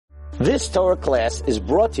This Torah class is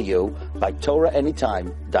brought to you by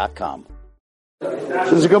TorahAnytime.com.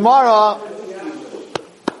 There's a Gemara.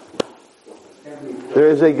 There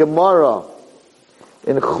is a Gemara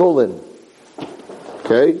in Chulin.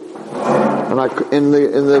 Okay? And in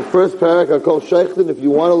the first parak, I call Sheikhtin. If you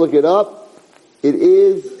want to look it up, it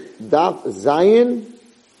is Daf Zayin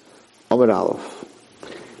Amud Aleph.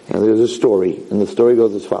 And there's a story, and the story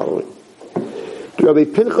goes as following. Rabbi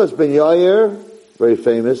Pinchas ben Yair, very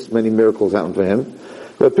famous, many miracles happened for him.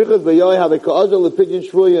 Rabbi Pinchas ben Yair had a ka'azah lepidyon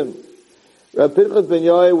shvuyim. Rabbi Pinchas ben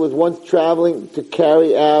Yair was once traveling to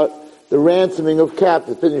carry out the ransoming of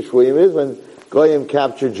captives. Pidyon shvuyim is when Goyim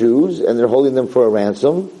capture Jews, and they're holding them for a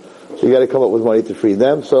ransom. So you got to come up with money to free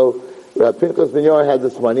them. So Rabbi Pinchas ben Yair had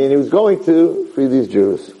this money, and he was going to free these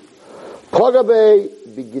Jews. Pagabe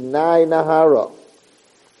b'Ginai Nahara.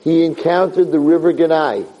 He encountered the river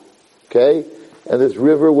Ginai. Okay? And this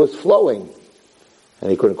river was flowing. And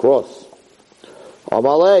he couldn't cross.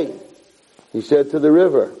 Amalei. He said to the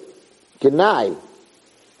river, Ginai.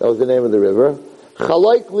 That was the name of the river.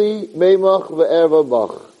 Chalaikli meimach ve'erva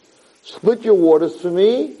bach. Split your waters for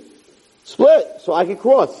me. Split, so I can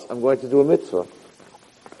cross. I'm going to do a mitzvah.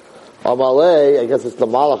 Amalei, I guess it's the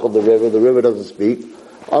malach of the river. The river doesn't speak.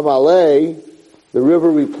 Amalei, the river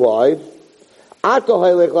replied, you're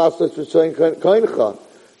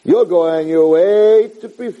going your way to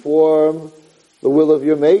perform the will of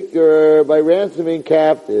your Maker by ransoming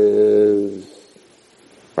captives.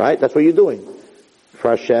 Right? That's what you're doing. For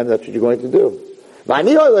Hashem, that's what you're going to do. But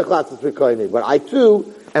I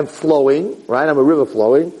too am flowing, right? I'm a river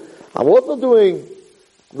flowing. I'm also doing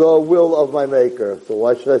the will of my Maker. So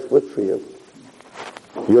why should I split for you?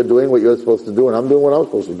 You're doing what you're supposed to do, and I'm doing what I'm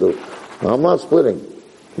supposed to do. I'm not splitting.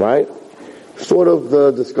 Right? Sort of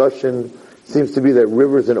the discussion seems to be that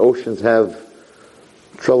rivers and oceans have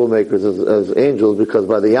troublemakers as angels, because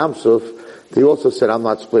by the Yam Suf, they also said, I'm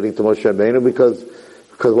not splitting to Moshe Rabbeinu because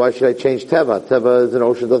why should I change Teva? Teva is an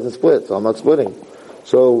ocean, doesn't split, so I'm not splitting.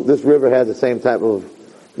 So this river had the same type of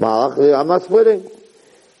malach. I'm not splitting.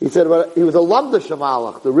 He said, but he was a lamdish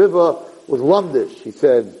malach. The river was lamdish. He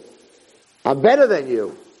said, I'm better than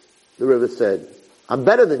you. The river said, I'm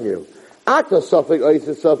better than you.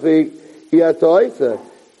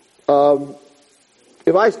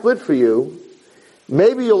 If I split for you,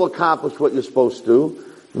 maybe you'll accomplish what you're supposed to.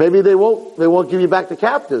 Maybe they won't give you back the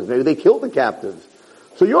captives. Maybe they killed the captives.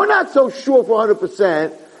 So you're not so sure for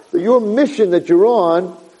 100% that your mission that you're on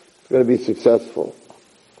is going to be successful.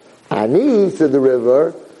 Ani, said the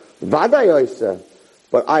river, Vadayoisa.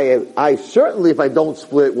 But I certainly, if I don't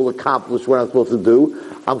split, will accomplish what I'm supposed to do.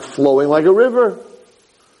 I'm flowing like a river.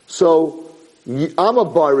 So, I'm a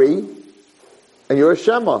bari, and you're a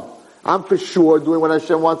shema. I'm for sure doing what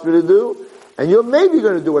Hashem wants me to do, and you're maybe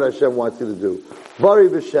going to do what Hashem wants you to do. Bari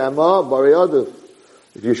v'shema, bari adif.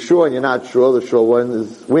 If you're sure and you're not sure, the sure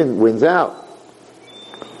one wins out.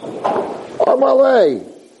 Amalei.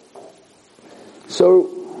 So,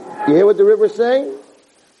 you hear what the river's saying?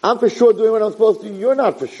 I'm for sure doing what I'm supposed to do. You're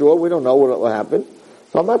not for sure. We don't know what will happen.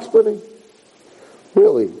 So I'm not splitting.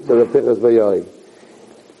 Really, said Rabbi Pinchas ben Yair.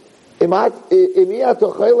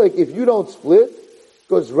 If you don't split,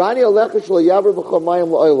 because I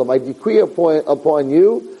decree upon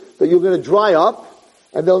you that you're going to dry up,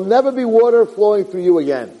 and there'll never be water flowing through you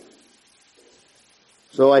again.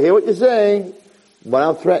 So I hear what you're saying, but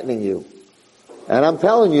I'm threatening you. And I'm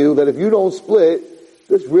telling you that if you don't split,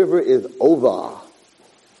 this river is over.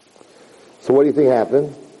 So what do you think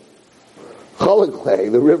happened?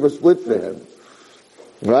 The river split for him.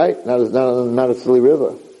 Right? Not a silly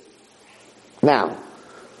river. Now,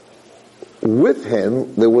 with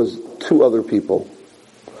him, there was two other people.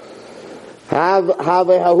 There was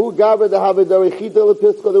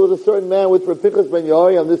a certain man with Rabbi Pinchas ben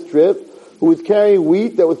Yair on this trip who was carrying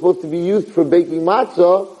wheat that was supposed to be used for baking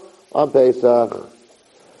matzah on Pesach.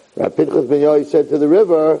 Rabbi Pinchas ben Yair said to the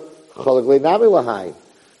river,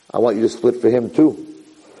 I want you to split for him too,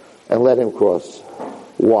 and let him cross.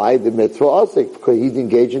 Why? The mitzvah asik, because he's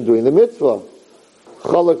engaged in doing the mitzvah.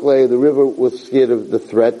 The river was scared of the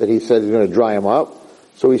threat that he said he's going to dry him up,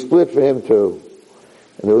 so he split for him too.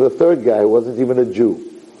 And there was a third guy who wasn't even a Jew.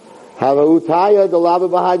 There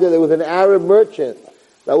was an Arab merchant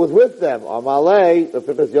that was with them. Amalei, the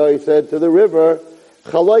Pinchas Yair said to the river,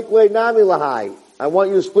 I want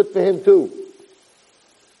you to split for him too.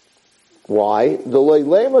 Why? So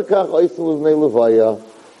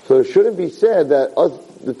it shouldn't be said that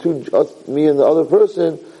me and the other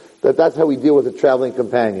person, that's how we deal with a traveling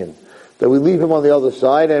companion. That we leave him on the other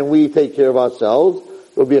side and we take care of ourselves.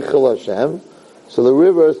 It'll be a chil Hashem. So the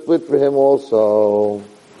river split for him also.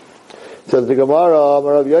 Says the Gemara,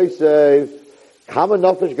 Rav Yosef, Kama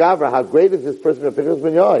Nafesh Gavra, how great is this person of Pinchas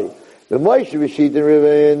ben Yair? The Moshe Rishit and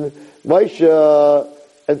Rivin, Moshe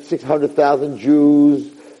and 600,000 Jews,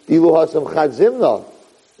 Ilu Hasam Chad Zimna.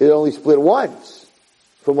 It only split once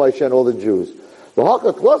for Moshe and all the Jews. The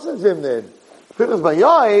Haka Klosen Zimnin, Pinchas ben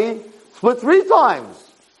Yair, split 3 times.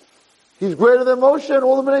 He's greater than Moshe and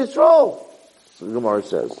all the Bnei Yisrael. So the Gemara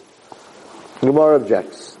says. The Gemara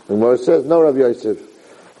objects. The Gemara says, no, Rav Yosef.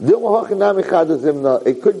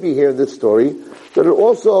 It could be here in this story that it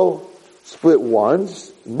also split once,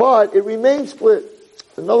 but it remained split.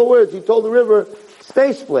 In other words, he told the river,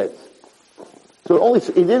 stay split. So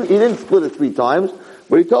he didn't split it 3 times,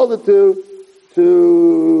 but he told it to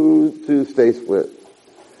stay split.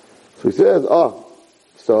 So he says,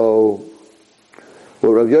 so what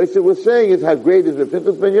Rav Yosef was saying is how great is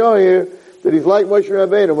Pinchas ben Yair that he's like Moshe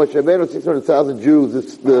Rabbeinu. Moshe Rabbeinu, 600,000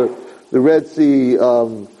 Jews, the Red Sea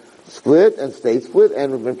split and stayed split,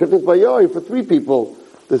 and Pinchas ben Yair, for 3 people,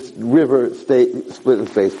 this river split and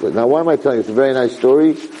stayed split. Now, why am I telling you? It's a very nice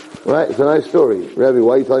story, right? It's a nice story. Rabbi,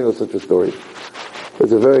 why are you telling us such a story?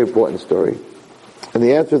 It's a very important story. And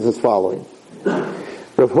the answer is as following.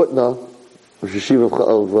 Rav Hutna, Rosh Yeshiva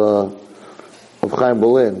of Chaim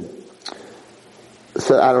Berlin,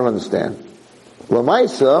 said, I don't understand.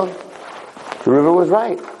 Lamaisa, the river was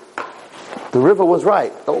right. The river was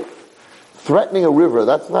right. Oh, threatening a river,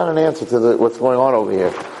 that's not an answer to what's going on over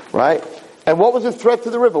here, right? And what was his threat to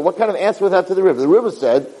the river? What kind of answer was that to the river? The river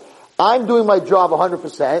said, I'm doing my job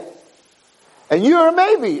 100%, and you're a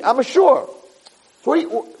maybe, I'm a sure. So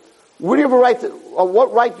what do you have a right to, or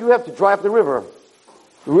what right do you have to drive the river?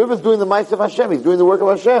 The river's doing the mitzvah of Hashem, he's doing the work of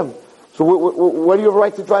Hashem. So what do you have a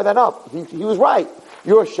right to dry that up? He was right.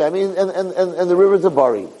 You're Hashem, and the river's a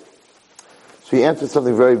bari. So he answered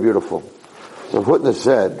something very beautiful. So Hutner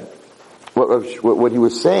said, what he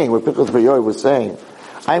was saying, what Pinchas ben Yair was saying,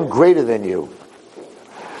 I'm greater than you.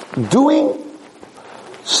 Doing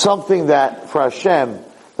something that, for Hashem,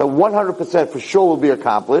 that 100% for sure will be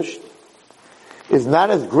accomplished, is not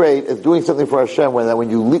as great as doing something for Hashem when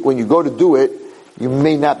you go to do it, you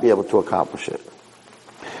may not be able to accomplish it.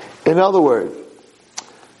 In other words,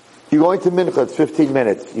 you're going to mincha, it's 15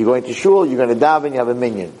 minutes. You're going to shul, you're going to daven, you have a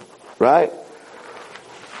minyan. Right?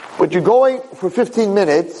 But you're going for 15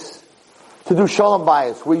 minutes to do shalom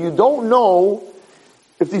bayis, where you don't know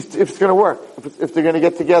if it's going to work, if they're going to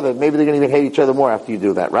get together. Maybe they're going to even hate each other more after you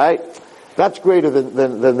do that, right? That's greater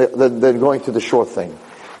than going to the short thing.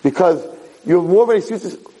 Because you have more of an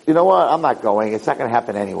excuse, you know what, I'm not going, it's not going to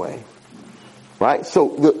happen anyway. Right?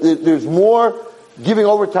 So there's more giving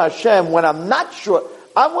over to Hashem when I'm not sure.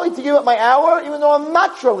 I'm willing to give up my hour even though I'm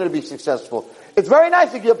not sure I'm going to be successful. It's very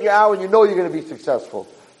nice to give up your hour and you know you're going to be successful.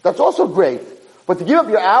 That's also great. But to give up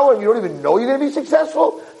your hour and you don't even know you're going to be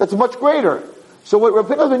successful, that's much greater. So what Rav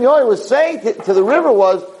Pinchas ben Yair was saying to the river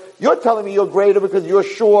was, you're telling me you're greater because you're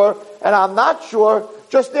sure and I'm not sure.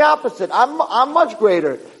 Just the opposite. I'm much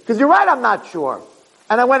greater. Because you're right, I'm not sure.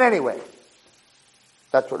 And I went anyway.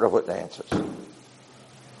 That's what Rav Hutner answers.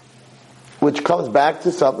 Which comes back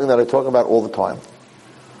to something that I talk about all the time.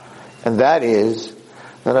 And that is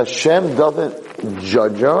that Hashem doesn't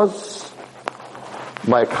judge us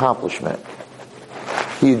by accomplishment.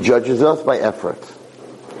 He judges us by effort.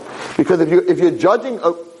 Because if you're judging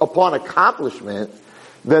upon accomplishment,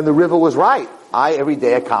 then the river was right. I every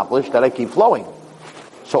day accomplish that I keep flowing.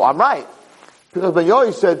 So I'm right. Because Ben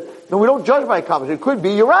Yair said, no, we don't judge by accomplishment. It could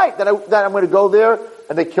be, you're right, that I'm going to go there,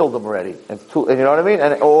 and they killed them already. And you know what I mean?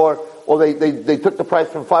 And, or they took the price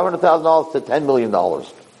from $500,000 to $10 million.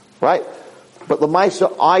 Right? But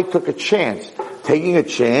Lamaisa, I took a chance. Taking a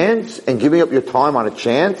chance and giving up your time on a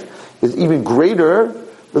chance is even greater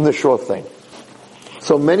than the sure thing.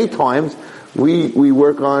 So many times we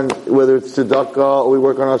work on, whether it's tzedakah, or we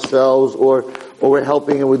work on ourselves, or we're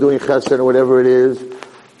helping and we're doing chesed or whatever it is.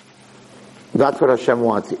 That's what Hashem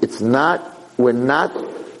wants. We're not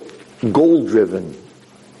goal driven.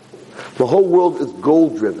 The whole world is goal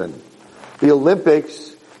driven. The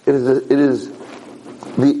Olympics, it is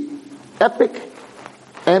the epic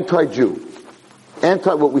anti-Jew.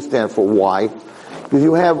 Anti what we stand for. Why? Because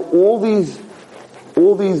you have all these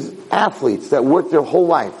athletes that work their whole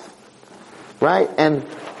life. Right? And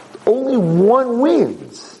only one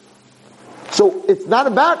wins. So it's not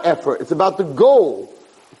about effort, it's about the goal.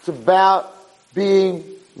 It's about being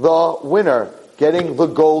the winner, getting the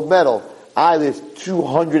gold medal. There's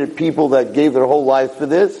 200 people that gave their whole lives for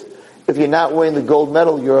this. If you're not winning the gold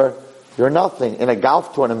medal, you're nothing. In a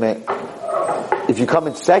golf tournament, if you come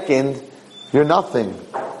in second, you're nothing.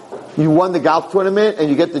 You won the golf tournament and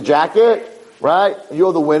you get the jacket, right?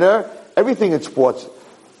 You're the winner. Everything in sports.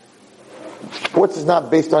 Sports is not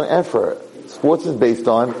based on effort. Sports is based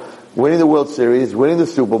on winning the World Series, winning the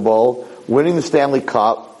Super Bowl, winning the Stanley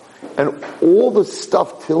Cup, and all the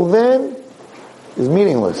stuff till then is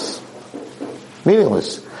meaningless.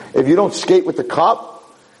 Meaningless. If you don't skate with the cup,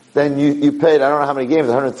 then you played, I don't know how many games,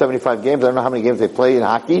 175 games, I don't know how many games they play in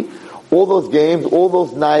hockey. All those games, all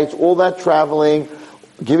those nights, all that traveling,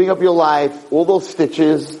 giving up your life, all those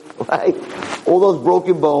stitches, right? All those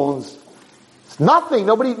broken bones. It's nothing.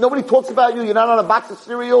 Nobody talks about you. You're not on a box of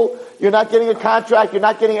cereal. You're not getting a contract. You're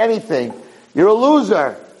not getting anything. You're a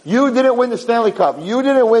loser. You didn't win the Stanley Cup. You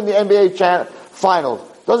didn't win the NBA Finals.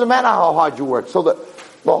 Doesn't matter how hard you work. So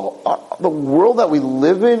the world that we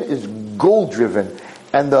live in is goal-driven.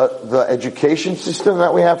 And the education system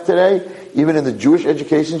that we have today, even in the Jewish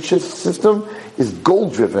education system, is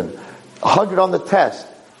goal-driven. 100 on the test.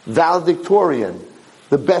 Valedictorian.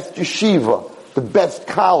 The best yeshiva. The best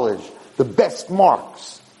college. The best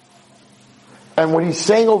marks. And what he's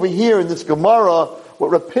saying over here in this Gemara,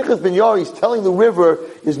 what Rav Pinchas ben Yair is telling the river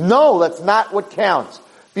is, no, that's not what counts.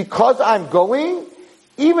 Because I'm going,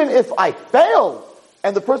 even if I fail,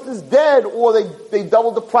 and the person's dead, or they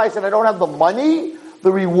doubled the price and I don't have the money,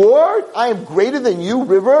 the reward, I am greater than you,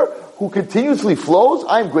 river, who continuously flows,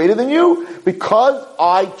 I am greater than you, because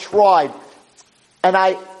I tried. And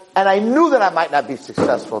I knew that I might not be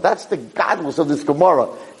successful. That's the godless of this Gemara.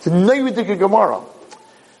 It's a Neidic Gemara.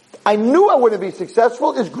 I knew I wouldn't be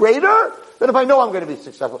successful is greater than if I know I'm going to be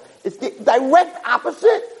successful. It's the direct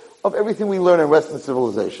opposite of everything we learn in Western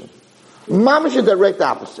civilization. Mamish is direct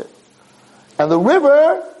opposite. And the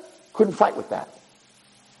river couldn't fight with that.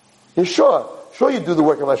 You're sure you do the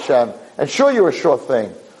work of Hashem, and sure you're a sure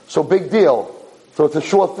thing. So big deal. So it's a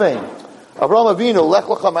sure thing. Avraham Avinu, lech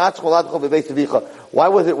lecha ma'atzcho l'adcho b'beis avicha. Why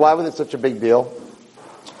was it such a big deal?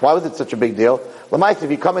 Why was it such a big deal? L'maisa,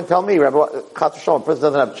 if you come and tell me, Rabbi, Chas v'shalom, a person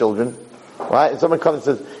doesn't have children, right? And someone comes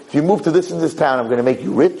and says, if you move to this and this town, I'm going to make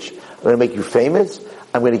you rich, I'm going to make you famous,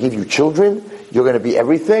 I'm going to give you children, you're going to be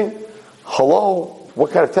everything. Hello?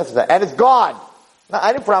 What kind of test is that? And it's God. Now,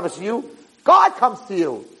 I didn't promise you. God comes to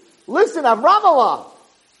you. Listen, I'm Ramallah.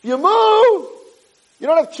 You move. You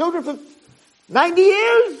don't have children for 90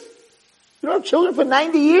 years. You don't have children for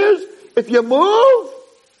 90 years. If you move,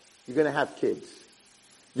 you're going to have kids.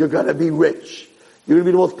 You're going to be rich. You're going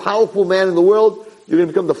to be the most powerful man in the world. You're going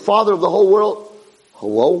to become the father of the whole world.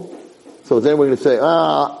 Hello? So is anyone going to say,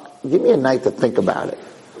 give me a night to think about it?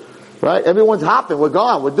 Right? Everyone's hopping. We're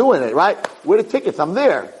gone. We're doing it, right? Where are the tickets? I'm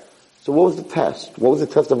there. So what was the test? What was the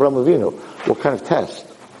test of Avraham Avinu? What kind of test?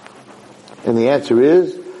 And the answer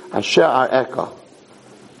is, Asher Eka.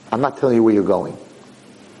 I'm not telling you where you're going.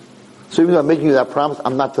 So even though I'm making you that promise,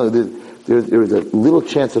 I'm not telling you. There is a little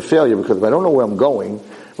chance of failure, because if I don't know where I'm going,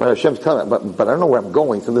 right, Hashem's telling me, but I don't know where I'm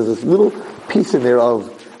going, so there's this little piece in there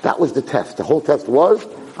of, that was the test. The whole test was,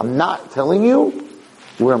 I'm not telling you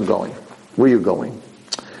where I'm going, where you're going.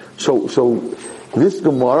 So this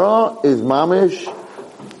Gemara is mamish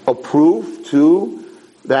a proof to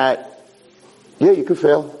that, yeah, you could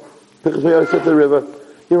fail. Because I said to the river,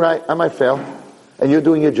 you're right, I might fail. And you're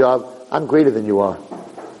doing your job. I'm greater than you are.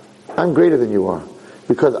 I'm greater than you are.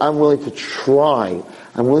 Because I'm willing to try.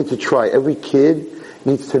 I'm willing to try. Every kid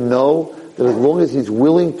needs to know that as long as he's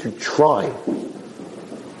willing to try,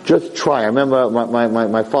 just try. I remember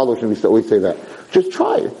my father used to always say that. Just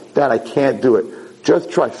try. Dad, I can't do it.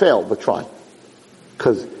 Just try. Fail, but try.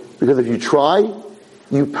 Because if you try,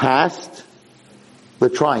 you passed the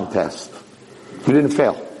trying test. You didn't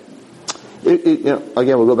fail.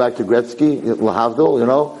 Again, we'll go back to Gretzky,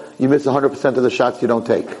 Lahavdil, you miss 100% of the shots you don't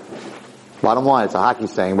take. Bottom line, it's a hockey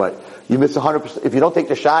saying, but you miss 100%. If you don't take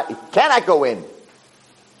the shot, you cannot go in.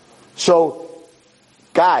 So,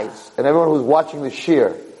 guys, and everyone who's watching this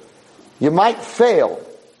shir, you might fail,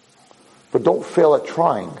 but don't fail at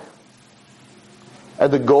trying.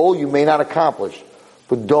 And the goal you may not accomplish,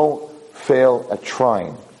 but don't fail at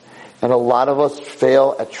trying. And a lot of us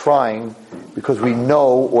fail at trying because we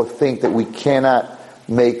know or think that we cannot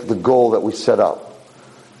make the goal that we set up.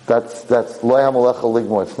 That's lo hamalecha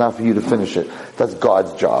ligmo. It's not for you to finish it. That's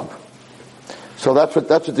God's job. So that's what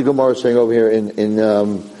the Gemara is saying over here in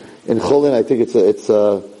Chulin. I think it's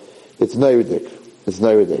Neidic. It's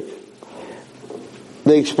Neidic.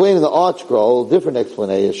 They explain in the Art Scroll a different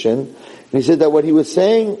explanation. And he said that what he was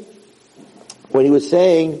saying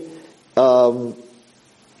to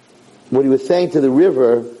the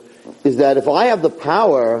river is that if I have the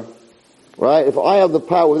power, right, if I have the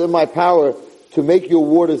power, within my power, to make your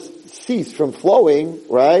waters cease from flowing,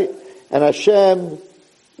 right, and Hashem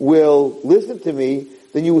will listen to me,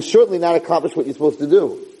 then you will certainly not accomplish what you're supposed to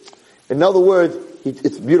do. In other words,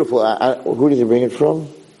 it's beautiful. Who did he bring it from?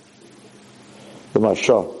 The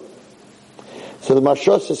Mashah. So the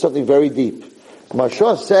Mashah says something very deep. The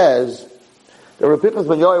Mashah says that Rabbi Pinchas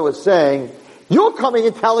ben Yair was saying, you're coming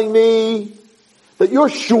and telling me that you're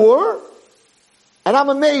sure, and I'm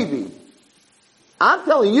a maybe. I'm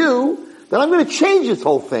telling you that I'm going to change this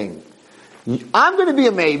whole thing. I'm going to be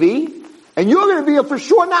a maybe, and you're going to be a for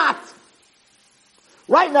sure not.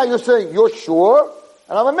 Right now you're saying you're sure,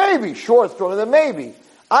 and I'm a maybe. Sure is stronger than maybe.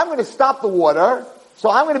 I'm going to stop the water, so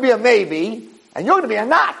I'm going to be a maybe, and you're going to be a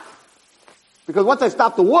not. Because once I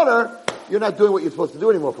stop the water, you're not doing what you're supposed to do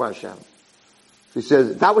anymore for Hashem. So he says,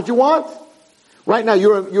 is that what you want? Right now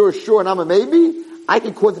you're a sure and I'm a maybe. I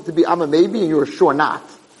can cause it to be I'm a maybe and you're a sure not.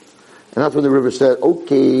 And that's when the river said,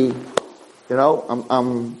 okay,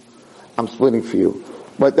 I'm splitting for you.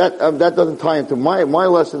 But that doesn't tie into my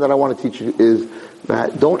lesson that I want to teach you is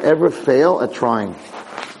that don't ever fail at trying.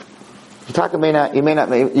 You may not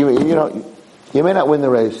win the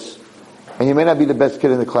race, and you may not be the best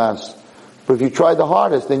kid in the class. But if you tried the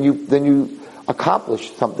hardest, then you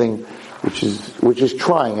accomplish something which is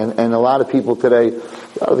trying. And a lot of people today, a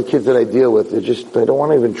lot of the kids that I deal with, they don't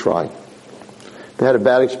want to even try. They had a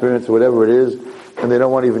bad experience or whatever it is, and they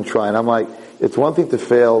don't want to even try. And I'm like, it's one thing to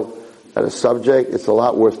fail at a subject, it's a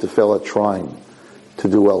lot worse to fail at trying to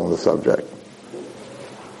do well in the subject.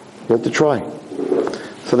 You have to try.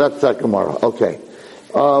 So that's that Gemara. Okay.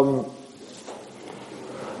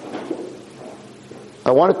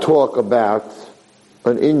 I want to talk about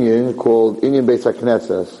an Inyan called Inyan Beit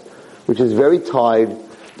HaKnesses, which is very tied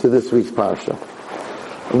to this week's Parasha.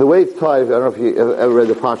 And the way it's tied, I don't know if you ever read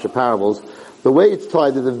the Parasha parables, the way it's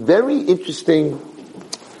tied is a very interesting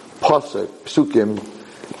psukim,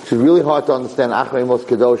 which is really hard to understand, Acharei Mos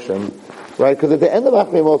Kedoshim, right? Because at the end of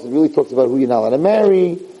Acharei Mos, it really talks about who you're not allowed to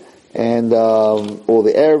marry, and all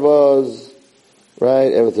the ervas,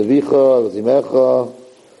 right? Eretz Avicha, Eretz Imecha,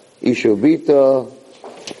 Isha Ubita.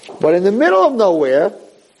 But in the middle of nowhere,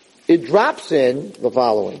 it drops in the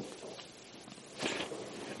following.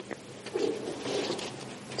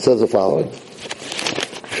 It says the following.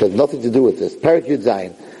 It has nothing to do with this. Parak Yud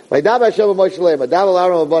Zayin. Talk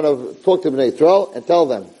to Bnei Yisrael and tell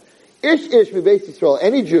them, Ish mi Beit Yisrael,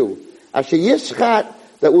 any Jew, Asher Yishchat,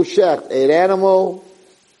 that will shecht an animal,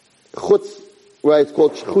 chutz, right, it's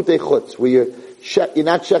called chutei chutz, where you're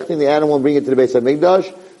not shechting the animal and bring it to the Beit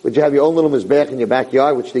Hamikdash, but you have your own little mizbeach in your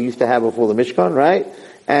backyard, which they used to have before the Mishkan, right?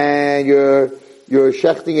 And you're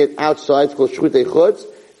shechting it outside, it's called chutei chutz,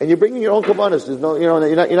 and you're bringing your own kabbanas. There's no,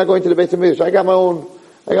 you're not going to the Beit Hamikdash. I got my own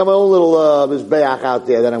little mizbeach out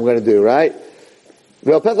there that I'm going to do, right?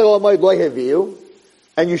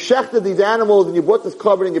 And you shechted these animals and you brought this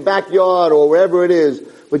carbon in your backyard or wherever it is,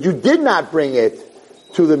 but you did not bring it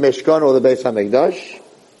to the Mishkan or the Beit HaMikdash.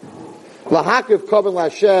 Lahakiv carbon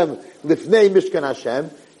l'Hashem lifnei Mishkan Hashem.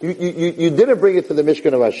 You didn't bring it to the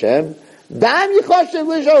Mishkan of Hashem. Dam yichoshev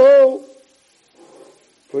l'shahu.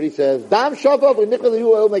 What he says. Dam shavav v'nichal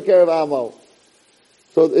hu el mekerev amo.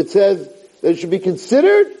 So it says that it should be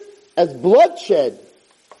considered as bloodshed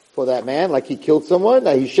for that man, like he killed someone,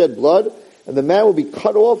 that he shed blood, and the man will be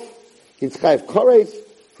cut off, he's chayav kares,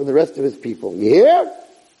 from the rest of his people. You hear?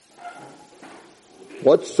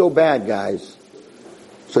 What's so bad, guys?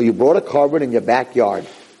 So you brought a carbon in your backyard.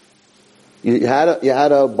 You had a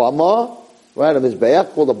bama, right, a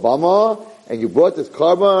mizbeach called a bama, and you brought this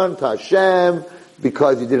carbon to Hashem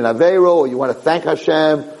because you did an aveiro, or you want to thank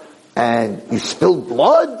Hashem, and you spilled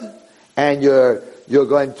blood, and you're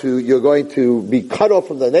going to be cut off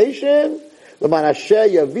from the nation. In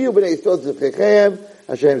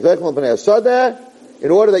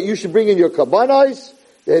order that you should bring in your kabbanos,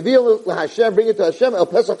 bring it to Hashem, El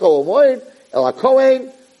Pesach HaOmoed, El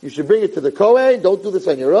HaKohen, you should bring it to the Kohen, don't do this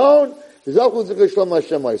on your own.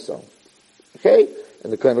 Okay?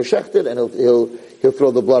 And the Kohen will shecht it, and he'll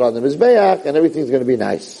throw the blood on the Mizbeach, and everything's going to be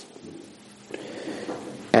nice.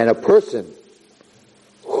 And a person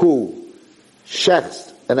who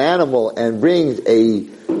shechts an animal and brings a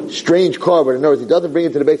strange carbon, in other words, he doesn't bring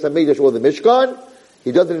it to the Beit HaMikdash or the Mishkan,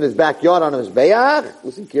 he does it in his backyard on his Mizbeach.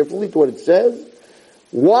 Listen carefully to what it says.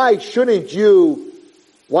 Why should you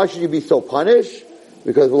be so punished?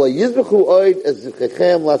 Because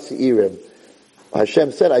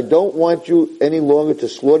Hashem said, I don't want you any longer to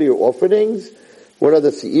slaughter your offerings. What are the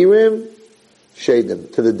Seirim?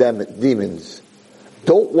 Shadim, to the demons.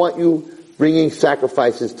 Don't want you bringing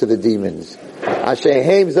sacrifices to the demons.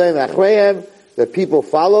 That people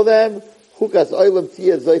follow them.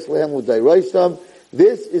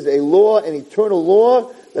 This is a law, an eternal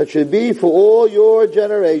law, that should be for all your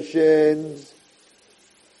generations.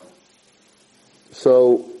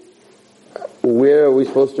 So, where are we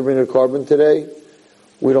supposed to bring a carbon today?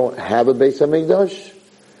 we don't have a Beis Hamikdash,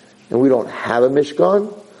 and we don't have a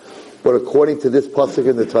Mishkan, but according to this pasuk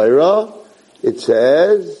in the Torah, it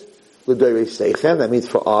says, L'dorei seichem, that means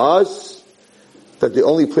for us, that the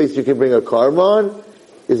only place you can bring a karban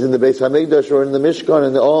is in the Beis Hamikdash or in the Mishkan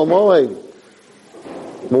and the Ohel Moed.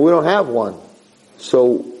 But we don't have one.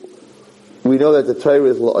 So, we know that the Torah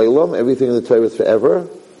is L'olam, everything in the Torah is forever.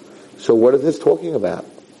 So what is this talking about?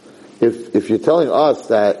 If you're telling us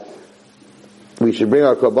that we should bring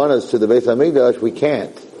our karbanas to the Beit Hamikdash, we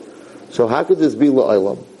can't. So how could this be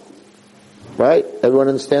L'olam? Right? Everyone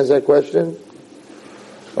understands that question?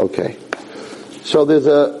 Okay. So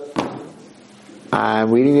I'm going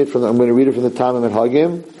to read it from the Tamim and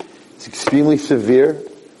Hagim. It's extremely severe,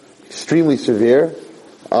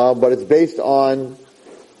 but it is based on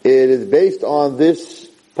this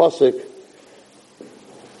pasuk.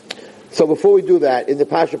 So before we do that, in the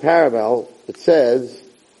Parashat Parabel, it says,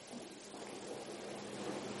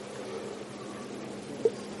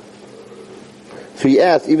 so he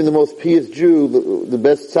asked, even the most pious Jew, the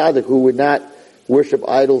best tzaddik, who would not worship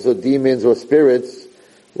idols or demons or spirits,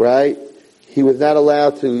 right? He was not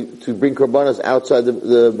allowed to bring korbanos outside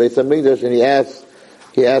the Beit HaMikdash, and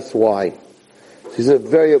he asks why. This is a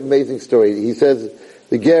very amazing story. He says,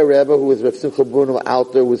 the Ger Rebbe, who was Rav Simcha Bruno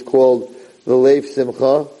Alter, was called the Lev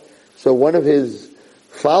Simcha. So one of his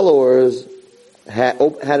followers had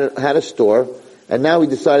a store, and now he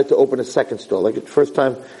decided to open a second store. Like the first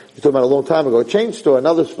time, he's talking about a long time ago, a chain store,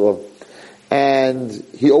 another store. And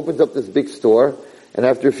he opens up this big store, and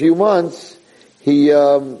after a few months, he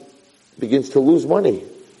begins to lose money.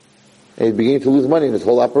 And he's beginning to lose money in this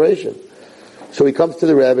whole operation. So he comes to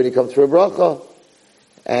the Rebbe, and he comes for a bracha,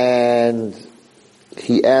 and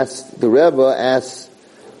the Rebbe asks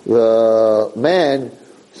the man,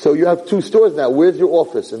 so you have two stores now, where's your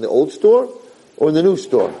office? In the old store or in the new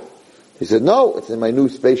store? He said, no, it's in my new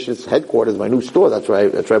spacious headquarters, my new store, that's where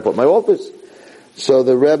I put my office. So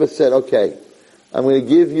the Rebbe said, okay, I'm going to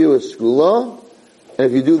give you a skula, and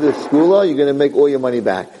if you do this skula, you're going to make all your money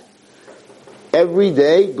back. Every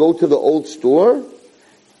day, go to the old store,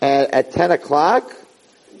 and at 10 o'clock,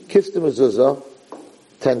 kiss the mezuzah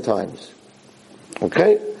 10 times.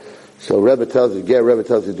 Okay? So Rebbe tells you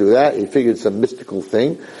to do that. He figured some mystical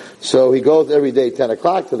thing. So he goes every day 10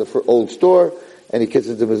 o'clock to the old store, and he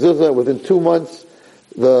kisses the mezuzah. Within 2 months,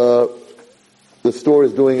 the old store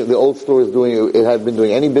is doing, it had been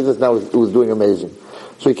doing any business, now it was doing amazing.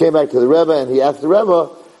 So he came back to the Rebbe, and he asked the Rebbe,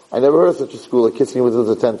 I never heard of such a school, of kissing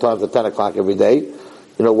mezuzah 10 times at 10 o'clock every day.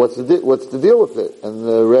 You know, what's the deal with it? And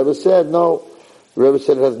the Rebbe said, no. The Rebbe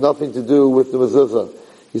said it has nothing to do with the mezuzah.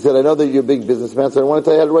 He said, I know that you're a big businessman, so I want to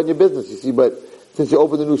tell you how to run your business, you see, but since you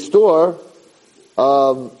opened a new store,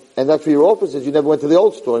 and that's where your office is, you never went to the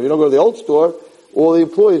old store. If you don't go to the old store, all the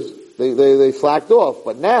employees, they slacked off.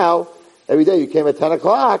 But now, every day you came at 10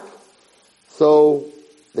 o'clock, so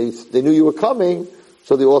they knew you were coming,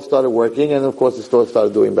 so they all started working, and of course the store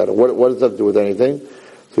started doing better. What does that have to do with anything?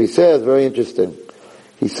 So he says, very interesting,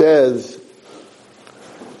 he says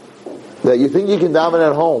that you think you can daven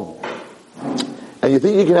at home, and you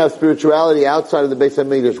think you can have spirituality outside of the Beit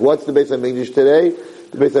HaMikdash. What's the Beit HaMikdash today?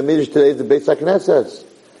 The Beit HaMikdash today is the Beit HaKnesses.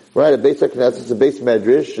 Right? A Beit HaKnesses, a Beit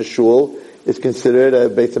Medrash, a shul, is considered a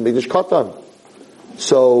Beit HaMikdash Katan.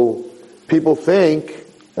 So, people think,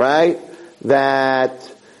 right,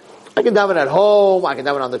 that I can daven at home, I can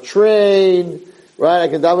daven on the train, right, I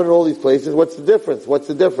can daven in all these places. What's the difference?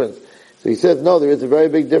 So he says, no, there is a very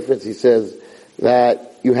big difference. He says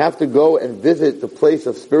that you have to go and visit the place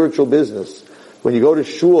of spiritual business. When you go to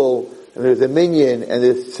shul, and there's a minyan, and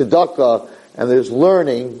there's tzedakah, and there's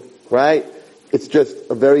learning, right? It's just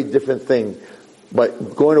a very different thing.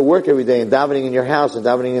 But going to work every day, and davening in your house, and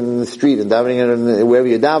davening in the street, and davening in wherever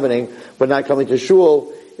you're davening, but not coming to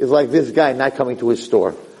shul, is like this guy not coming to his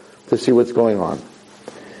store to see what's going on.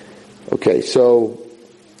 Okay, so,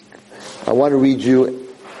 I want to read you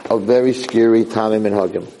a very scary Tamim and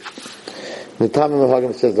Hagim. The Tamim and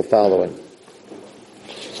Hagim says the following.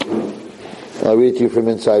 I'll read it to you from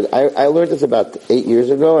inside. I learned this about 8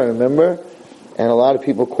 years ago, I remember, and a lot of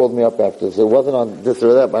people called me up after this. It wasn't on this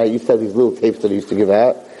or that, but I used to have these little tapes that I used to give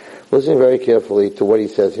out. Listen very carefully to what he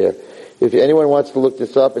says here. If anyone wants to look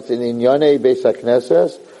this up, it's in Inyanei Beis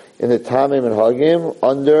HaKnesses, in the Tamim and Hagim,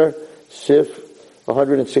 under Sif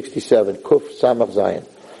 167, Kuf Samach Zayin.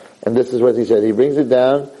 And this is what he said. He brings it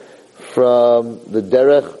down from the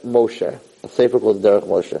Derech Moshe, a sefer called the Derech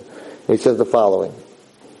Moshe. And he says the following.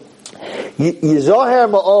 Yizoher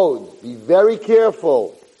ma'od, be very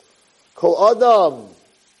careful. Kol adam,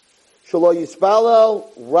 shelo yispalel,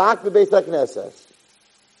 rak bebeis haknesses.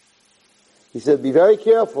 He said, be very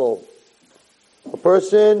careful a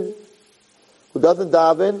person who doesn't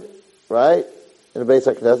daven, right, in the Beit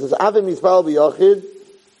HaKnesses, Avim Yisrael B'Yochid,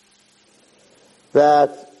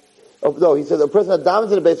 he said a person that davens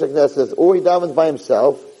in the Beit HaKnesses, or he davens by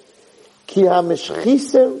himself, Ki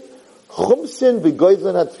HaMeshchisim Chumsin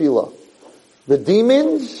B'Goyzlan HaTfilah. The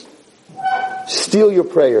demons steal your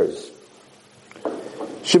prayers.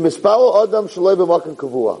 Shemispalo Adam Shaloi B'Makam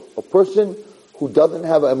Kavua. A person who doesn't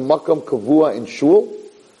have a Makam Kavua in shul,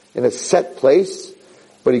 in a set place,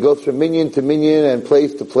 but he goes from minyan to minyan and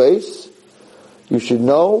place to place, you should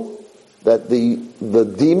know that the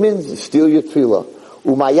demons steal your tefillah.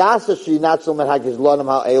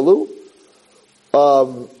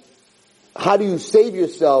 How do you save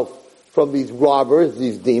yourself from these robbers,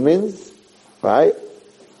 these demons? Right?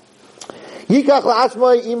 You have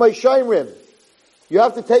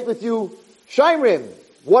to take with you shaimrim.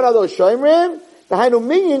 What are those shaimrim?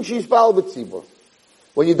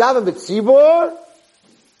 When you daven b'tzibur,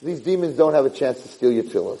 these demons don't have a chance to steal your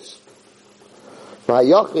tefillahs.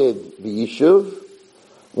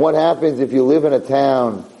 What happens if you live in a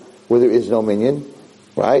town where there is no minyan?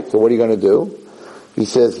 Right? So what are you going to do? He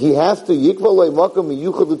says, he has to,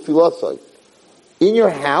 in your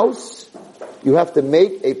house, you have to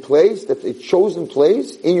make a place, that's a chosen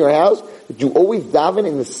place in your house, that you always daven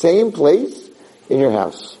in the same place in your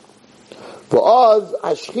house.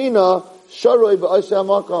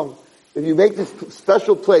 If you make this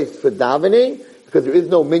special place for davening, because there is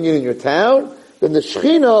no minyan in your town, then the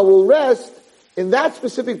Shekhinah will rest in that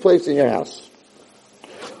specific place in your house.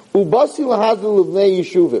 He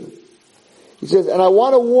says, and I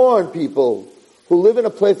want to warn people who live in a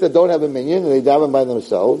place that don't have a minyan, and they daven by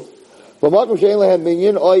themselves, or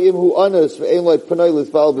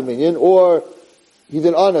he's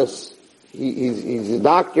an honest, he's a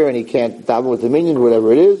doctor and he can't daven with the minyan,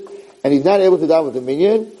 whatever it is, and he's not able to daven with the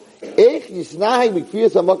minyan.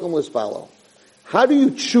 How do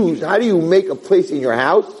you choose? How do you make a place in your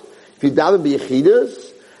house? If you daven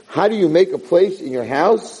b'yechidas, how do you make a place in your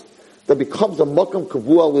house that becomes a makam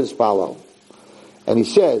kavua l'spalo? And he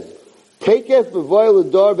says,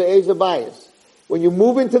 when you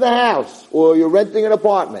move into the house, or you're renting an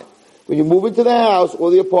apartment, when you move into the house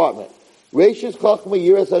or the apartment, Reishis Chachma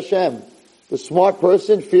Yiras Hashem, the smart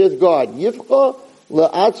person fears God. Yifcha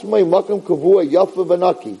la'atzmai makam kavua yafa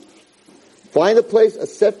v'naki. Find a place, a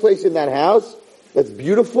set place in that house that's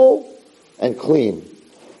beautiful and clean.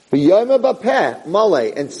 V'yayma b'peh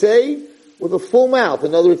malay, and say with a full mouth.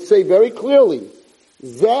 In other words, say very clearly,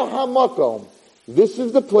 Zeh hamakom. This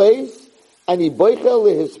is the place, ani boichel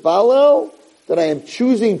lehispalel, that I am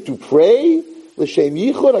choosing to pray, l'shem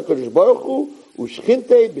yichud HaKadosh Baruch Hu,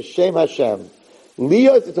 u'shchinte b'shem Hashem.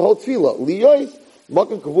 Liyos, it's a whole tefillah. Liyos,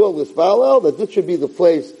 makam kavua l'spalel, that this should be the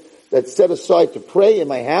place that's set aside to pray in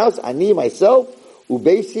my house, ani, myself,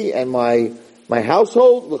 ubeisi, and my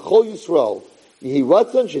household, l'chol Yisrael. Yehi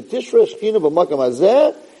ratzon shetishra shechina b'makam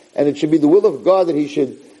hazeh, and it should be the will of God that He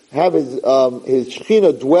should have His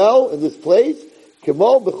shechina dwell in this place,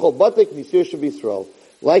 k'mo b'chol batek nisir sheb'Yisrael,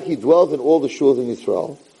 like He dwells in all the shuls in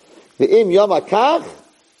Yisrael. Ve'im yom hakach,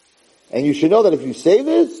 and you should know that if you say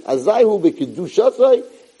this, azayhu b'kedushasai,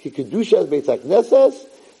 ki kedushas Beit HaKnesses,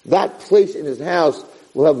 that place in his house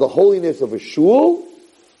will have the holiness of a shul,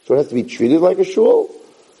 so it has to be treated like a shul.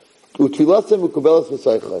 Utfilasim u'kubelas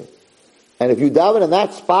v'saychay. And if you daven in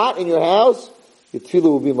that spot in your house, your tefillah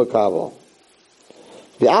will be makabel.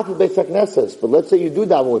 The after Beit HaKnesses, but let's say you do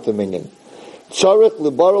daven with the minyan. Tzarech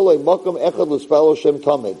libaro le'makam echad l'spalo shem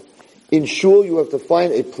tamid. In shul, you have to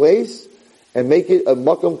find a place and make it a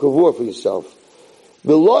makam kavur for yourself.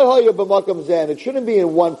 V'loy ha'yer b'makam zeh, it shouldn't be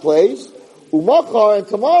in one place. U'machar, and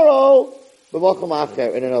tomorrow, b'makam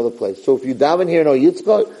acher, in another place. So if you daven here in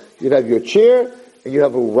Yitzchak, you'd have your chair, and you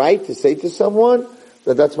have a right to say to someone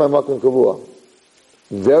that that's my makam kavur.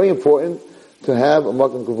 Very important to have a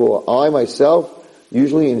makam kavur. I myself,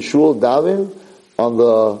 usually in shul daven, on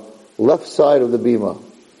the left side of the bima.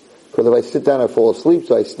 Because if I sit down, I fall asleep,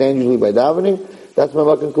 so I stand usually by davening. That's my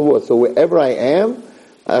makam kavur. So wherever I am,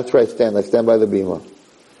 that's where I stand. I stand by the bima.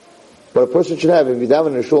 But a person should have, if you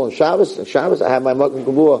daven in a shul on Shabbos, I have my makam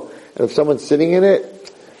kavur. And if someone's sitting in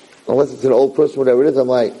it, unless it's an old person, whatever it is, I'm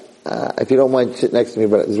like, if you don't mind, sit next to me,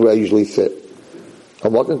 but this is where I usually sit. A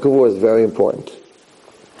makam kavur is very important.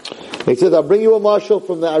 He says, I'll bring you a marshal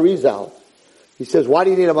from the Arizal. He says, why do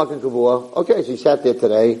you need a makam kavur? Okay, so you sat there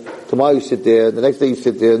today, tomorrow you sit there, the next day you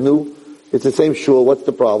sit there, it's the same shul, what's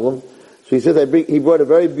the problem? So he says, he brought a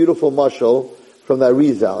very beautiful marshal from the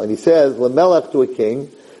Arizal, and he says, Lamelech, to a king,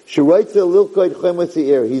 he's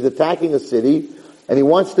attacking a city, and he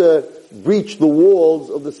wants to breach the walls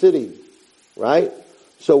of the city, right?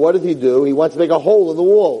 So what does he do? He wants to make a hole in the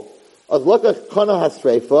wall.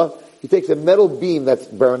 He takes a metal beam that's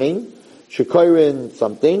burning, shekairin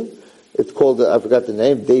something. It's called, I forgot the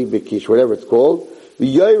name, Davikish, whatever it's called.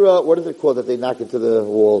 V'yaira, what is it called that they knock into the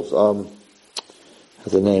walls?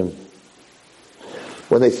 Has a name.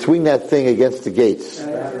 When they swing that thing against the gates.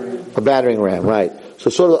 A battering ram, right. So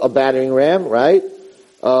sort of a battering ram, right?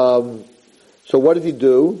 So what does he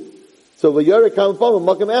do? So v'yaira kam fam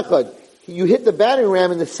makam echad. You hit the battering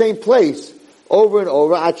ram in the same place over and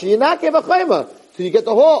over. Actually, you're not giving a chayma, so you get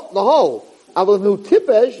the hole.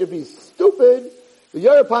 Tipesh, if he's stupid, the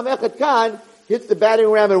Yara Pam Echad Khan hits the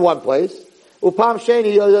battering ram in one place. Upam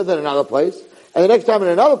Sheni in another place, and the next time in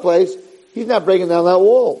another place, he's not breaking down that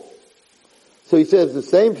wall. So he says the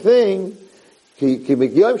same thing. Since the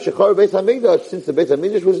Beit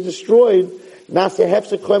Hamikdash was destroyed,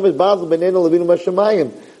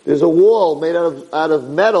 there's a wall made out of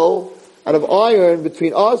metal, out of iron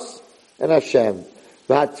between us and Hashem.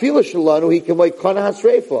 And our tefillah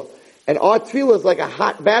is like a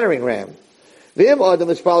hot battering ram. If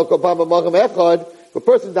a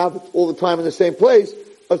person down all the time in the same place,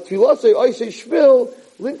 you're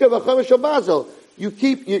in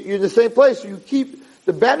the same place, you keep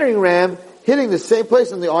the battering ram hitting the same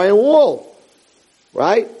place on the iron wall.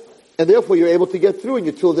 Right? And therefore you're able to get through and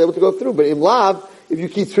your tool is able to go through. But in Lav, if you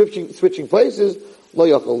keep switching places, you're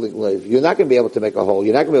not going to be able to make a hole.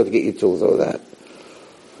 You're not going to be able to get your tools over that.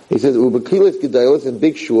 He says, in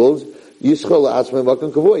big shuls,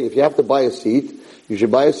 if you have to buy a seat, you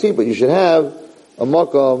should buy a seat, but you should have a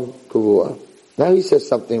makam kavua. Now he says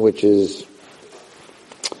something which is,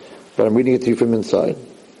 but I'm reading it to you from inside.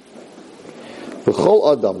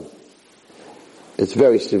 V'chol adam, it's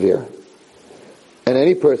very severe. And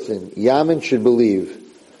any person, Yamin should believe,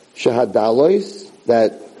 shahadalois,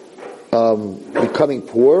 that becoming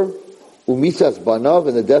poor, umisas banav,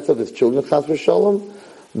 and the death of his children, chas v'shalom,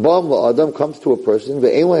 bam la'adam, comes to a person,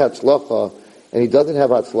 ve'ein le'hatzlacha, and he doesn't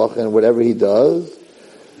have hatzlacha in whatever he does,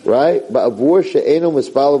 right? Ba'avur she'enu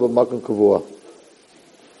mispala b'makam kavua.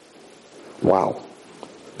 Wow.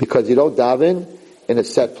 Because you don't daven in a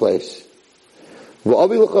set place. This is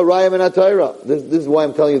why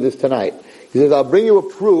I'm telling you this tonight. He says, I'll bring you a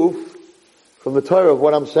proof from the Torah of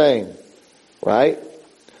what I'm saying. Right?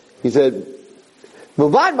 He said,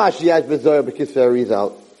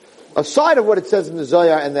 aside of what it says in the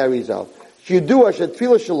Zohar and the Arizal,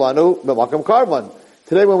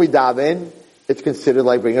 today when we daven, it's considered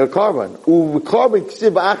like bringing a carbon.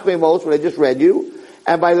 What I just read you,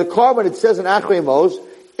 and by the carbon it says in Acharei Mos,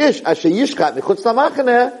 a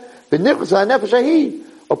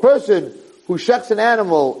person who shechs an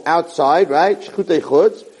animal outside, right?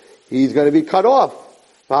 He's going to be cut off.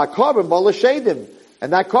 And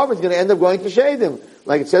that carbon is going to end up going to shadim.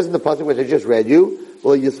 Like it says in the pasuk which I just read you,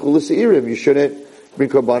 well, you shouldn't bring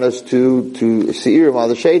karbanos to seirim on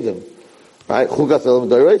the shadim. Right?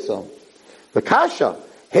 The kasha.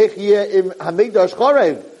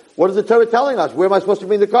 What is the Torah telling us? Where am I supposed to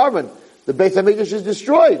bring the carbon? The Beit Hamikdash is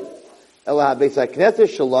destroyed. The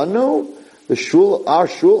shul, our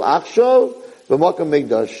shul, achshav, the makam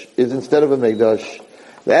migdash is instead of a migdash.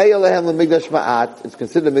 It's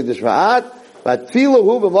considered a migdash ma'at, but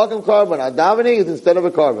tfilahu b'makam carbon. Our davening is instead of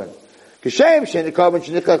a carbon. Kishem shein carbon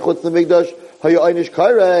shenichach chutz l'migdash hayu einish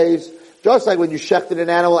kares. Just like when you shechted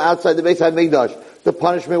an animal outside the Beit Hamikdash, the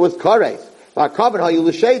punishment was kares. Our carbon hayu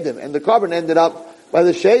l'shedim, and the carbon ended up by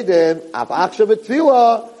the shedim. Af achshav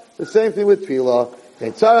v'tfilah. The same thing with tfilah.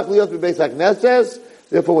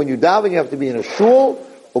 Therefore, when you daven, you have to be in a shul,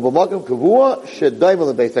 or b'makam kavua,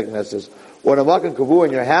 shedaimel lebeis hakneses. Or in a makam kavua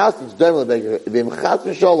in your house, it's daimel lebeis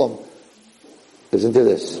hakneses. V'shalom. Listen to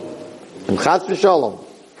this. V'chas v'shalom.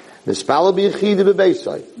 V'spala b'yichidi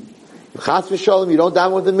b'beisai. V'chas v'shalom, you don't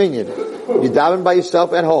daven with a minion. You daven by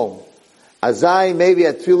yourself at home. Azai, maybe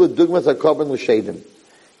at tefillah, dugmas ha-carbon l'shedim.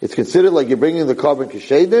 It's considered like you're bringing the carbon to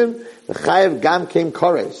shedim. The chayev gam came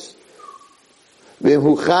kores. If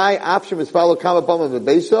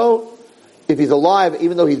he's alive,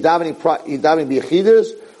 even though he's davening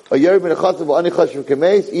b'yechidus,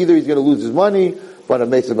 either he's going to lose his money, but a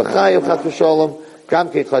mesa b'chayev chas v'shalom,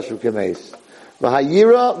 gam kein chashuv kemeis.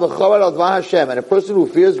 V'hayira v'chorad al dvar Hashem, and a person who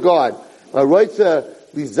fears God, and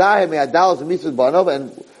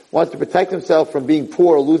wants to protect himself from being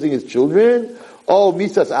poor or losing his children, or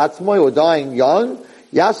misas atzmoy, or dying young,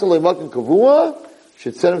 yasal le'makim kavua,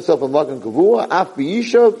 should set himself a makam kavua, af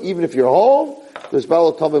b'yishav, even if you're home, there's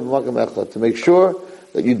b'al tameh b'makam echad, to make sure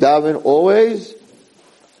that you daven always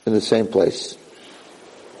in the same place.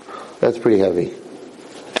 That's pretty heavy.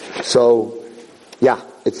 So, yeah,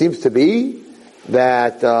 it seems to be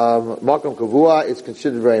that Makom Kavua is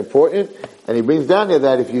considered very important, and he brings down here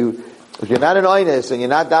that if you're not an Oinus and you're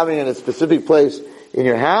not davening in a specific place in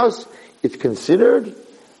your house, it's considered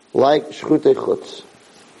like Shchutei Chutz.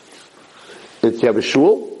 You have a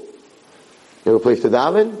shul, you have a place to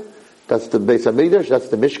daven, that's the Beit Hamikdash, that's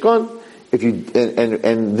the Mishkan. If you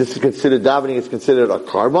and this is considered davening is considered a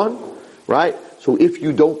carbon, right? So if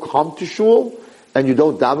you don't come to shul and you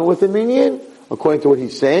don't daven with the minyan, according to what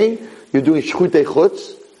he's saying, you're doing shchutei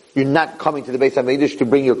chutz. You're not coming to the Beit Hamikdash to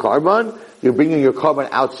bring your carbon. You're bringing your carbon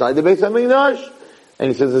outside the Beit Hamikdash. And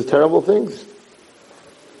he says there's terrible things.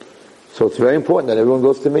 So it's very important that everyone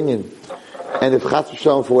goes to minyan. And if Chas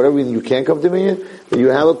v'Shalom, for whatever reason you can't come to minyan, then you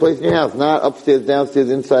have a place in your house, not upstairs, downstairs,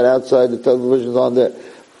 inside, outside, the television's on there,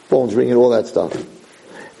 phones ringing, all that stuff.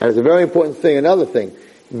 And it's a very important thing. Another thing,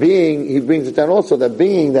 he brings it down also, that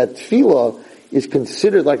tefillah is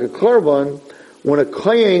considered like a carbon when a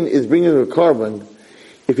kohen is bringing a carbon.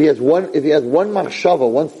 If he has one machshava,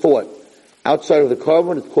 one thought outside of the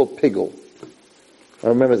carbon, it's called pigul. I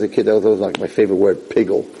remember as a kid that was always like my favorite word,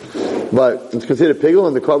 pigul. But it's considered pigul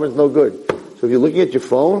and the carbon's no good. So if you're looking at your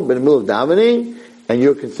phone in the middle of davening and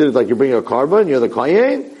you're considered like you're bringing a carbon, you're the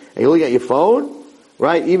kohen, and you're looking at your phone,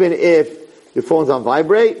 right? Even if your phone's on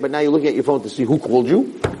vibrate, but now you're looking at your phone to see who called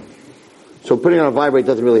you. So putting it on vibrate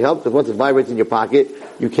doesn't really help, because once it vibrates in your pocket,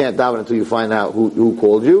 you can't daven until you find out who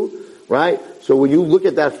called you, right? So when you look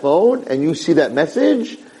at that phone and you see that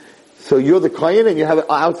message, so you're the kohen and you have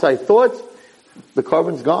outside thoughts, the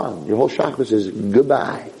carbon's gone. Your whole chakras is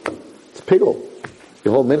goodbye. It's pigul.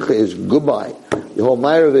 Your whole mincha is goodbye. Your whole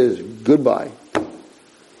ma'ariv is goodbye.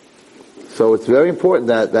 So it's very important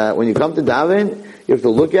that when you come to daven, you have to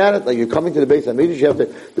look at it like you're coming to the Beit Hamikdash. You have to.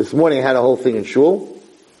 This morning I had a whole thing in shul.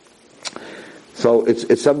 So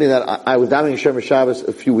it's something that I was davening in Shem Shabbos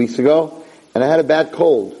a few weeks ago, and I had a bad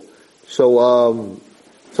cold. So I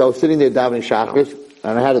was sitting there davening Shachris,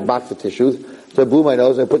 and I had a box of tissues. So I blew my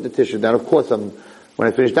nose and I put the tissue down. Of course, when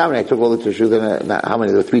I finished davening, I took all the tissues, and how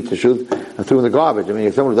many? There were 3 tissues, and threw in the garbage. I mean,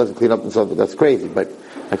 if someone doesn't clean up themselves, that's crazy. But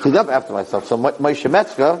I cleaned up after myself. So Moshe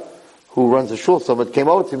Metzger, who runs the shul, someone came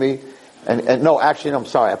over to me, and no, actually, no, I'm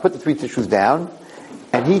sorry. I put the 3 tissues down,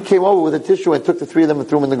 and he came over with a tissue and took the 3 of them and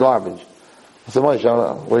threw them in the garbage. I said, Moshe,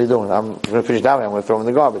 what are you doing? I'm going to finish davening. I'm going to throw them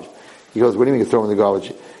in the garbage. He goes, what do you mean you throw them in the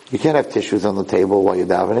garbage? You can't have tissues on the table while you're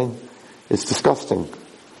davening. It's disgusting.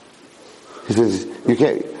 He says,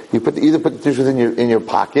 either put the tissues in your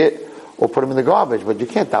pocket or put them in the garbage, but you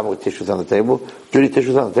can't daven with tissues on the table. Dirty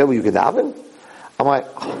tissues on the table, you can daven? I'm like,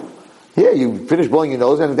 yeah, you finish blowing your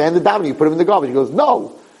nose, and at the end of davening, you put them in the garbage. He goes,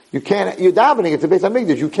 no, you can't, you're davening, it's a Beit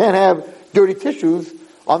Hamikdash. You can't have dirty tissues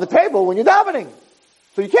on the table when you're davening.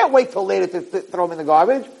 So you can't wait till later to throw them in the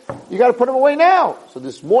garbage. You gotta put them away now. So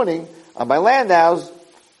this morning, on my landhouse,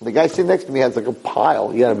 the guy sitting next to me has like a pile.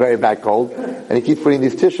 He had a very bad cold, and he keeps putting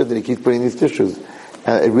these tissues, and he keeps putting these tissues.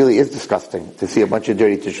 And it really is disgusting to see a bunch of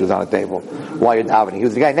dirty tissues on a table while you're davening. He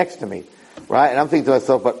was the guy next to me, right? And I'm thinking to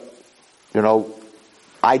myself, but,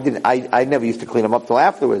 I never used to clean them up till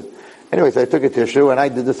afterwards. Anyway, so I took a tissue, and I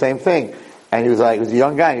did the same thing. And he was a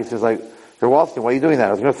young guy, and he says Hey, Walston, why are you doing that?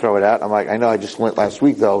 I was going to throw it out. I'm like, I know, I just learned last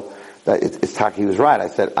week though, that it's Taki was right. I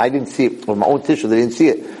said, I didn't see it with my own tissue, they didn't see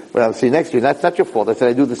it. But I'll see next to you, that's not your fault. I said,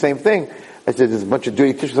 I do the same thing. I said, there's a bunch of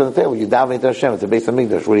dirty tissues on the table. You're davening to Hashem, it's a Beit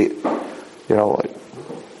Hamikdash. What do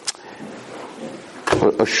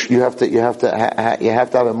you have to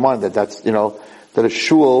have in mind that a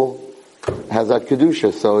shul has that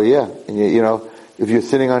kedusha. So yeah, and if you're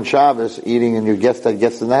sitting on Shabbos eating and your guest had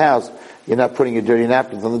guests in the house, you're not putting your dirty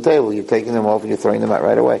napkins on the table. You're taking them off and you're throwing them out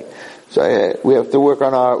right away. So we have to work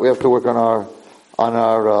on our tefillah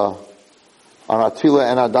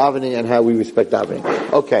and our davening and how we respect davening.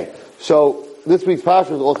 Okay, so this week's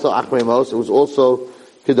parsha was also Acharei. It was also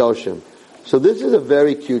Kedoshim. So this is a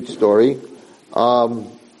very cute story. I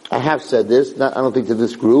have said this, I don't think to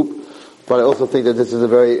this group, but I also think that this is a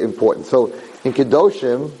very important. So in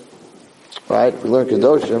Kedoshim, right, we learn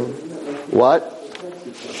Kedoshim, what?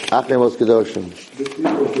 Acharei Kedoshim.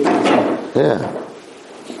 Yeah.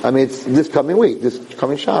 I mean, it's this coming week, this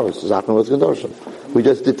coming Shabbos, is Acharei Kedoshim. We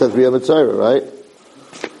just did Tazriyah Mitzvah, right?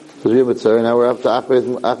 Tazriyah Mitzvah, now we're up to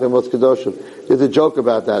Acharei Kedoshim. There's a joke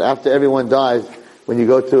about that. After everyone dies, when you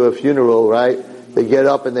go to a funeral, right, they get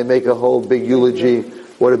up and they make a whole big eulogy,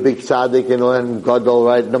 what a big tzaddik and gadol,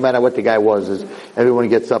 right? No matter what the guy was, everyone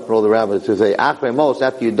gets up and all the rabbis to say, Acharei,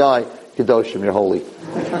 after you die, Kedoshim, you're holy.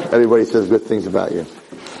 Everybody says good things about you.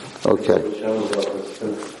 Okay.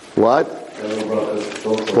 What?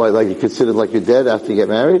 What, like you considered like you're dead after you get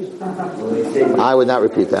married? I would not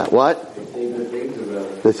repeat that. What?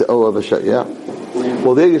 They say, yeah.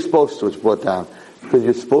 Well, there you're supposed to, it's brought down. Because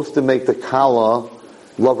you're supposed to make the kala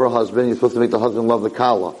love her husband, you're supposed to make the husband love the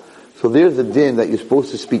kala. So there's a din that you're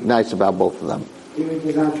supposed to speak nice about both of them. Even if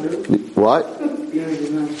it's not true? What? Even if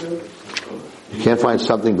it's not true? You can't find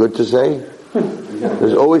something good to say?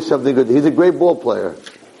 There's always something good. He's a great ball player.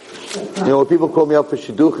 You know, when people call me up for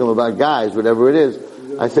shidduchim about guys, whatever it is,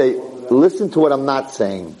 I say, listen to what I'm not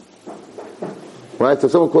saying. Right? So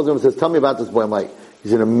someone calls me up and says, tell me about this boy. I'm like,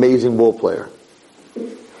 he's an amazing ball player.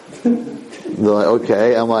 They're like,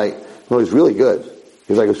 okay. I'm like, no, he's really good.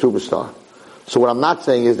 He's like a superstar. So what I'm not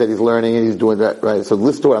saying is that he's learning and he's doing that, right? So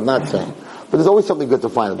listen to what I'm not saying. But there's always something good to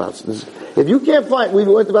find about this. If you can't find, we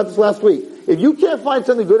went about this last week, if you can't find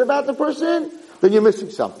something good about the person, then you're missing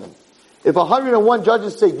something. If 101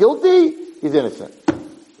 judges say guilty, he's innocent.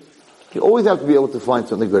 You always have to be able to find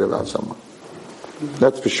something good about someone.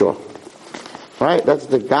 That's for sure. Right? That's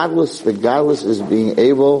the godless. The godless is being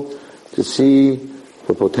able to see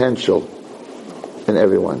the potential in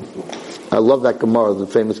everyone. I love that Gemara, the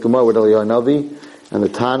famous Gemara with Eliyahu Navi and the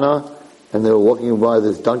Tana, and they were walking by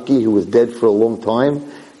this donkey who was dead for a long time,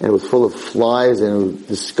 and it was full of flies and it was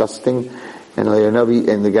disgusting. And Eliyahu Navi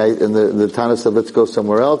and the guy and the Tana said, "Let's go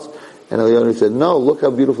somewhere else." And Eliyahu Navi said, "No, look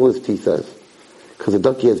how beautiful his teeth is, because the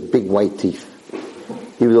donkey has big white teeth,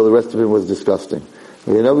 even though the rest of him was disgusting."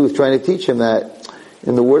 Eliyahu Navi was trying to teach him that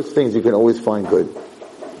in the worst things you can always find good.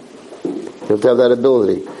 You have to have that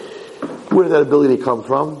ability. Where did that ability come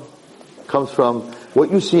from? It comes from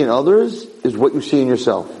what you see in others is what you see in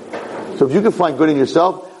yourself. So if you can find good in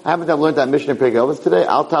yourself, I happen to have learned that Mishnah in Pirkei Avos today.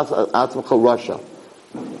 Al tas atzmacha Russia.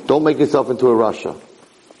 Don't make yourself into a Russia.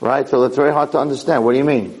 Right? So that's very hard to understand. What do you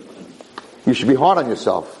mean? You should be hard on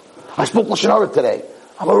yourself. I spoke Lashon Hara today.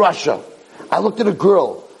 I'm a Russia. I looked at a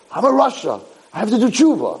girl. I'm a Russia. I have to do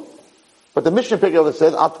tshuva. But the Mishnah in Pirkei Avos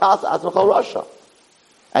says, Al tas atzmacha Russia.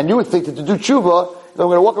 And you would think that to do tshuva, I'm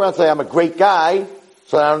going to walk around and say I'm a great guy,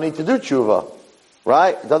 so I don't need to do tshuva.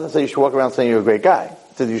 Right? It doesn't say you should walk around saying you're a great guy.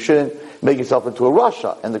 It says you shouldn't make yourself into a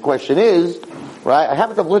Russia. And the question is, right, I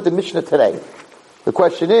happen to have learned the Mishnah today. The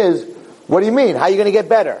question is, what do you mean? How are you going to get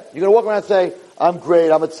better? You're going to walk around and say, I'm great,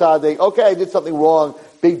 I'm a tzaddik, okay, I did something wrong,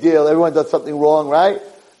 big deal, everyone does something wrong, right?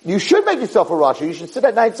 You should make yourself a Russia. You should sit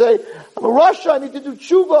at night and say, I'm a Russia, I need to do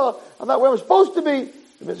tshuva, I'm not where I'm supposed to be.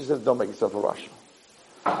 The Mishnah says, don't make yourself a Russia.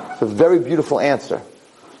 It's a very beautiful answer.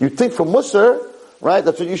 You think for Musar, right,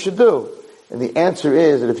 that's what you should do. And the answer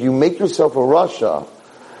is that if you make yourself a Russia,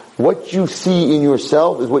 what you see in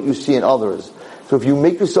yourself is what you see in others. So if you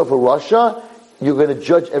make yourself a Russia, you're going to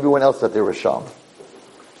judge everyone else that they're Rasham.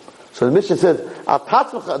 So the Mishnah says,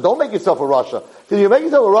 don't make yourself a Russia. If you make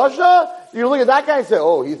yourself a Russia, you look at that guy and say,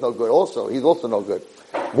 oh, he's no good also. He's also no good.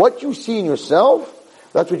 What you see in yourself,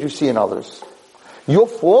 that's what you see in others. Your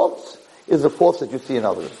faults is the faults that you see in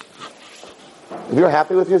others. If you're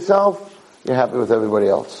happy with yourself, you're happy with everybody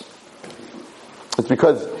else. It's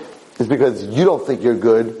because you don't think you're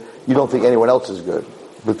good, you don't think anyone else is good.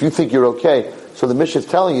 But if you think you're okay, so the Mishnah is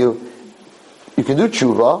telling you, you can do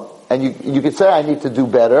tshuva, and you can say, I need to do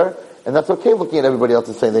better, and that's okay looking at everybody else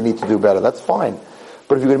and saying they need to do better. That's fine.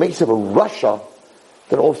 But if you're going to make yourself a Russia,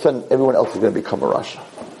 then all of a sudden everyone else is going to become a Russia.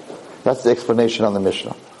 That's the explanation on the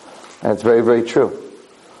Mishnah. And it's very, very true.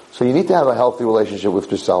 So you need to have a healthy relationship with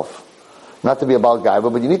yourself. Not to be a bad guy,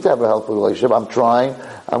 but you need to have a healthy relationship. I'm trying,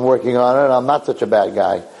 I'm working on it, and I'm not such a bad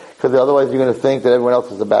guy. Because otherwise you're going to think that everyone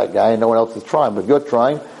else is a bad guy and no one else is trying. But if you're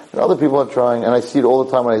trying, and other people are trying, and I see it all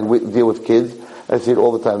the time when I deal with kids, I see it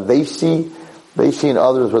all the time. They see in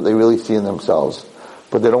others what they really see in themselves.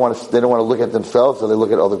 But they don't want to look at themselves, so they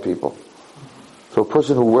look at other people. So a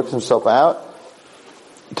person who works himself out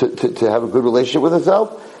to have a good relationship with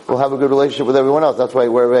himself will have a good relationship with everyone else. That's why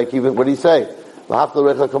what do you say? That's not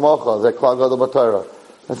a klal gadol b'Torah.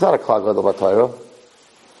 That's not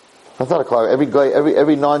a klal. Every guy,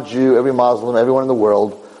 every non-Jew, every Muslim, everyone in the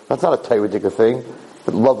world, that's not a Torah thing.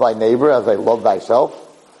 But love thy neighbor as I love thyself.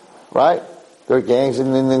 Right? There are gangs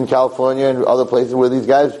in California and other places where these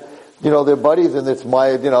guys, they're buddies and it's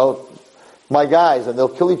my guys, and they'll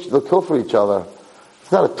kill for each other.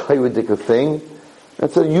 It's not a Torah thing.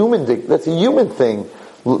 That's a human thing.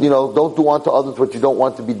 Don't do unto others what you don't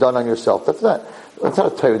want to be done on yourself. That's not a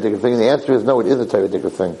Torah thing. The answer is no, it is a Torah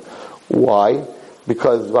thing. Why?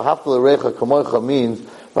 Because v'ahavta l'recha kamocha means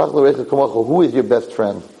v'ahavta l'recha kamocha. Who is your best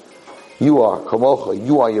friend? You are kamocha.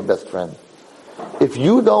 You are your best friend. If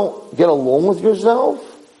you don't get along with yourself,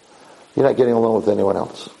 you're not getting along with anyone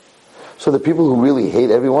else. So the people who really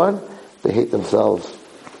hate everyone, they hate themselves.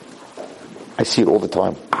 I see it all the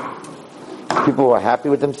time. People who are happy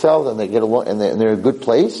with themselves and they get along and they're in a good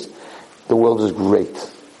place, the world is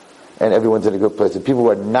great. And everyone's in a good place. And people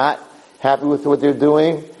who are not happy with what they're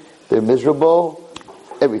doing, they're miserable,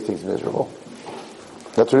 everything's miserable.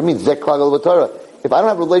 That's what it means. Zek klal v'torah. If I don't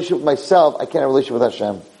have a relationship with myself, I can't have a relationship with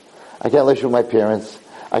Hashem. I can't have a relationship with my parents.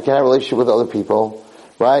 I can't have a relationship with other people.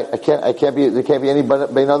 Right? there can't be any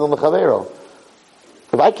bein adam l'chavero.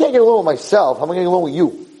 If I can't get along with myself, how am I going to get along with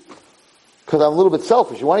you? Because I'm a little bit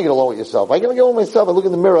selfish. You want to get along with yourself. If I can get along with myself, I look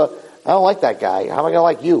in the mirror, I don't like that guy. How am I going to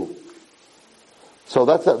like you? So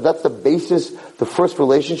that's the basis. The first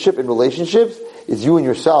relationship in relationships is you and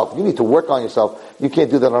yourself. You need to work on yourself. You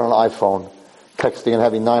can't do that on an iPhone, texting and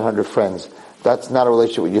having 900 friends. That's not a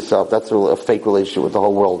relationship with yourself. That's a fake relationship with the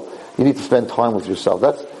whole world. You need to spend time with yourself.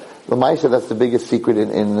 That's the biggest secret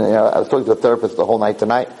I was talking to a therapist the whole night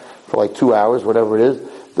tonight for like 2 hours, whatever it is.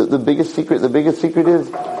 The biggest secret is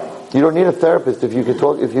you don't need a therapist if you do, I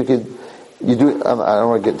don't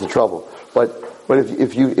want to get into trouble, but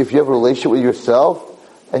if you have a relationship with yourself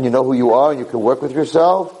and you know who you are and you can work with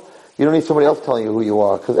yourself, you don't need somebody else telling you who you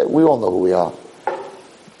are, because we all know who we are.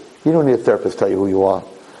 You don't need a therapist to tell you who you are.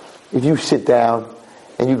 If you sit down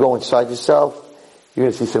and you go inside yourself, you're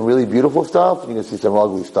going to see some really beautiful stuff, and you're going to see some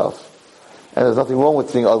ugly stuff. And there's nothing wrong with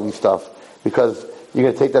seeing ugly stuff, because you're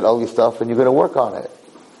going to take that ugly stuff and you're going to work on it.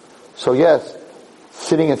 So yes,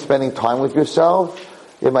 sitting and spending time with yourself,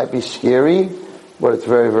 it might be scary, but it's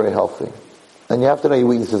very, very healthy. And you have to know your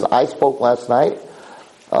weaknesses. I spoke last night.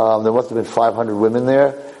 There must have been 500 women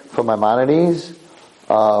there from Maimonides.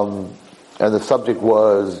 And the subject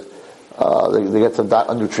was, they get some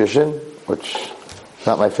on nutrition, which is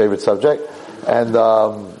not my favorite subject. And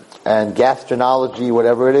gastroenterology,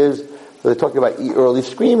 whatever it is. So they're talking about early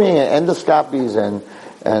screening and endoscopies and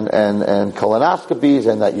colonoscopies,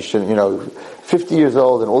 and that you should, 50 years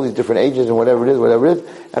old and all these different ages and whatever it is.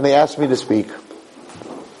 And they asked me to speak.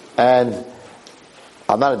 And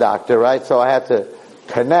I'm not a doctor, right? So I had to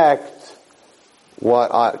connect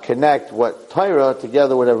what Torah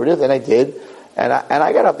together, whatever it is, and I did. And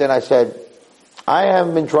I got up there and I said, I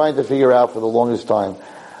have been trying to figure out for the longest time.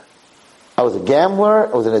 I was a gambler,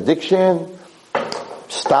 I was an addiction,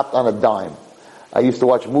 stopped on a dime. I used to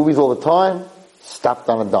watch movies all the time, stopped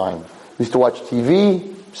on a dime. Used to watch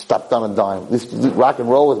TV, stopped on a dime. Rock and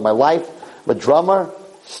roll was my life. I'm a drummer,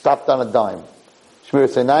 stopped on a dime. Shmir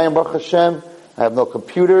Sinayim Baruch Hashem, I have no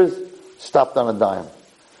computers, stopped on a dime.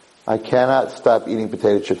 I cannot stop eating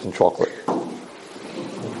potato chips and chocolate.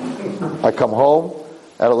 I come home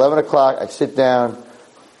at 11 o'clock, I sit down,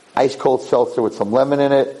 ice cold seltzer with some lemon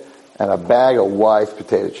in it, and a bag of Wise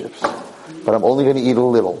potato chips. But I'm only going to eat a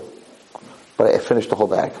little. But I finished the whole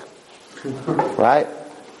bag. Right?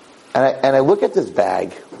 And I look at this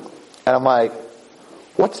bag, and I'm like,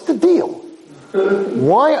 what's the deal?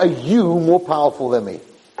 Why are you more powerful than me?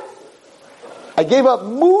 I gave up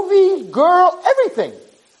movies, girl, everything.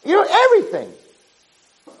 Everything.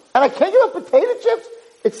 And I can't give up potato chips?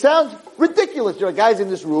 It sounds ridiculous. There are guys in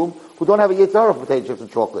this room who don't have a Yetzer Hara of potato chips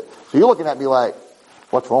and chocolate. So you're looking at me like,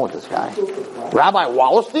 what's wrong with this guy? Rabbi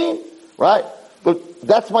Wallerstein? Right? But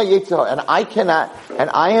that's my Yetzer Hara. And I cannot,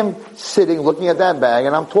 and I am sitting looking at that bag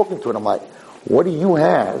and I'm talking to it. I'm like, what do you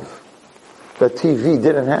have that TV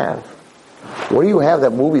didn't have? What do you have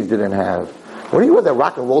that movies didn't have? What do you have that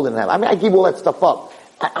rock and roll didn't have? I mean, I gave all that stuff up.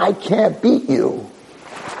 I can't beat you.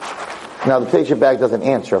 Now the potato chip bag doesn't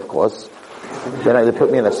answer, of course. Then they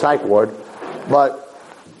put me in a psych ward. But,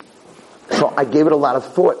 so I gave it a lot of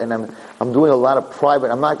thought, and I'm doing a lot of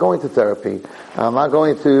private. I'm not going to therapy. I'm not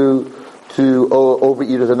going to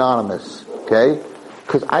Overeaters Anonymous, okay?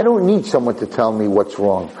 Because I don't need someone to tell me what's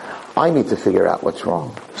wrong. I need to figure out what's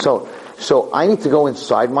wrong. So I need to go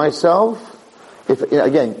inside myself.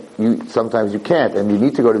 Sometimes you can't, and you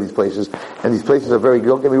need to go to these places, and these places are very good.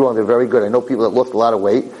 Don't get me wrong, they're very good. I know people that lost a lot of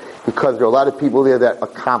weight, because there are a lot of people there that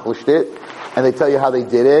accomplished it, and they tell you how they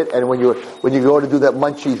did it, and when you go to do that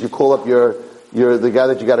munchies, you call up the guy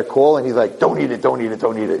that you got to call, and he's like, don't eat it,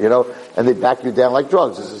 and they back you down like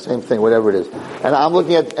drugs. It's the same thing, whatever it is. And I'm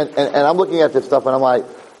looking at I'm looking at this stuff, and I'm like,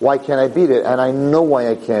 why can't I beat it? And I know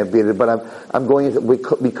why I can't beat it, but I'm going into,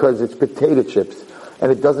 because it's potato chips,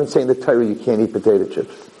 and it doesn't say in the Torah you can't eat potato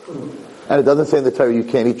chips, and it doesn't say in the Torah you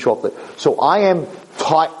can't eat chocolate. So I am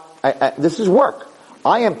tied. This is work.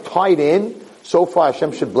 I am tied in. So far,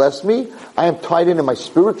 Hashem should bless me. I am tied in my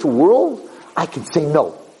spiritual world. I can say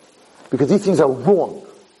no, because these things are wrong.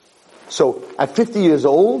 So at 50 years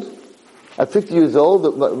old,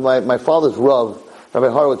 my father's Rav, Rabbi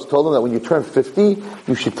Horowitz, told him that when you turn 50,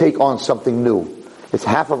 you should take on something new. It's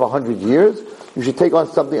half of 100 years. You should take on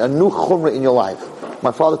a new chumrah in your life.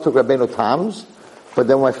 My father took Rabbeinu Tam's, but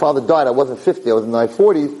then when my father died, I wasn't 50, I was in my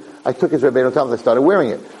 40s. I took his Rabbeinu Tam's, I started wearing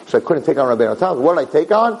it. So I couldn't take on Rabbeinu Tam's. What did I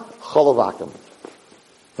take on? Cholovakim.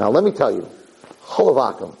 Now let me tell you,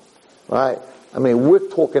 Cholovakim, right? I mean, we're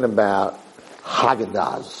talking about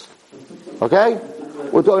Haagen-Dazs. Okay?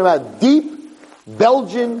 We're talking about deep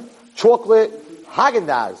Belgian chocolate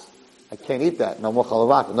Haagen-Dazs. I can't eat that. No more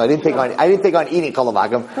Cholovakim. No, I didn't take on eating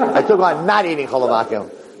Cholovakim. I took on not eating Cholovakim.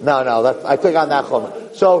 No, I took on that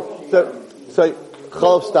Cholovakim. So,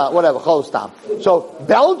 Cholostam, whatever, Cholostam. So,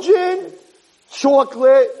 Belgian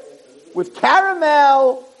chocolate with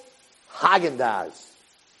caramel Haagen-Dazs.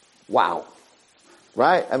 Wow.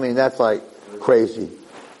 Right? I mean, that's like crazy.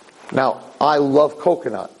 Now, I love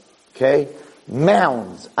coconut. Okay?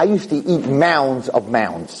 Mounds. I used to eat mounds of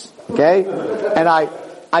mounds. Okay? And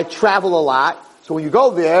I travel a lot. So when you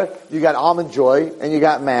go there, you got Almond Joy, and you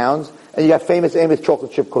got Mounds, and you got Famous Amos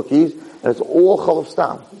chocolate chip cookies, and it's all Cholov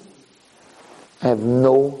Stam. I have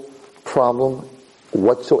no problem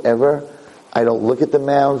whatsoever. I don't look at the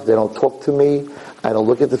Mounds. They don't talk to me. I don't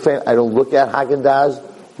look at I don't look at Haagen-Dazs.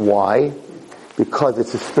 Why? Because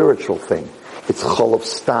it's a spiritual thing. It's Cholov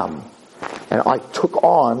Stam. And I took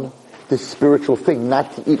on this spiritual thing,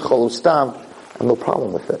 not to eat Cholov Stam. I have no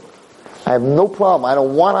problem with it. I have no problem. I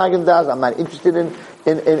don't want Haagen-Dazs. I'm not interested in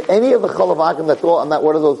any of the Cholovakim. That's all. I'm not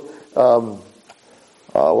one of those,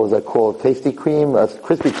 what was that called? Tasty cream?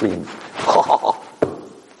 Krispy Kremes.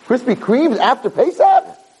 Krispy Kremes after Pesach?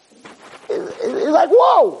 It's like,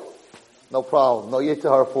 whoa! No problem. No Yetzer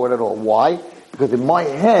Hara for it at all. Why? Because in my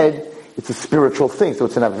head, it's a spiritual thing. So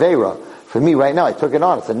it's an Aveira. For me right now, I took it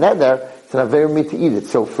on. It's a neder. It's an Aveira me to eat it.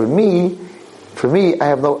 So for me, I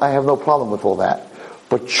have no problem with all that.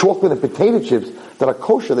 But chocolate and potato chips that are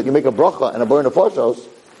kosher, that you make a bracha and a bar nefashos,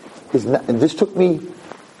 and this took me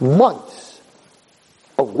months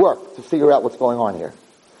of work to figure out what's going on here.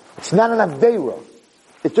 It's not an aveira.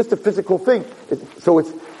 It's just a physical thing. So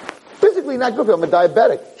it's physically not good for me. I'm a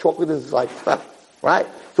diabetic. Chocolate is like, right?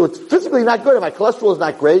 So it's physically not good, and my cholesterol is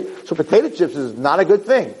not great, so potato chips is not a good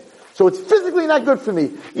thing. So it's physically not good for me.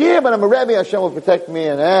 Yeah, but I'm a Rebbe, Hashem will protect me,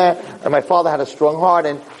 and my father had a strong heart,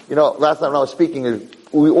 and, last time when I was speaking,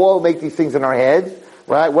 we all make these things in our heads,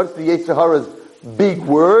 right? What's the Yetzer Hara's big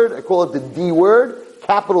word? I call it the D word,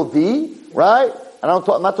 capital D, right? And I'm not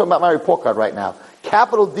talking about my report card right now.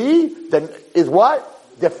 Capital D, then is what?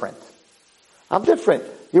 Different. I'm different.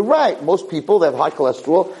 You're right. Most people, they have high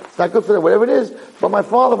cholesterol. It's not good for them, whatever it is. But my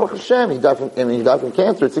father, Baruch Hashem, he died from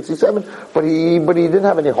cancer at 67, but he didn't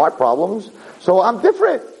have any heart problems. So I'm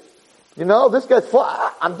different. This guy's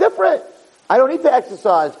I'm different. I don't need to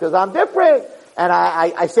exercise because I'm different. And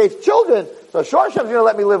I save children. So Shorshem's going to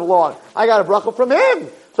let me live long. I got a bracha from him.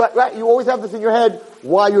 So, right, you always have this in your head,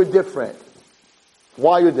 why you're different.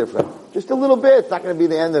 Why you're different. Just a little bit. It's not going to be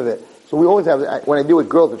the end of it. So we always have, when I do with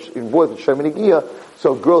girls, and boys with Shemini Gia,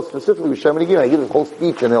 so girls specifically with Shemini Gia, I give this whole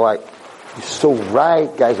speech and they're like, you're so right,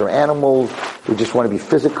 guys are animals, we just want to be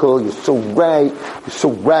physical, you're so right.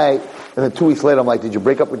 And then 2 weeks later I'm like, did you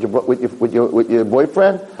break up with your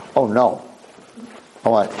boyfriend? Oh no.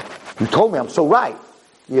 I'm like, you told me I'm so right.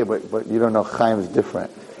 Yeah, but you don't know Chaim's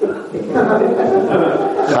different.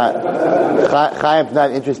 Chaim's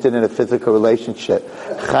not interested in a physical relationship.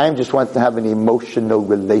 Chaim just wants to have an emotional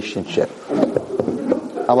relationship.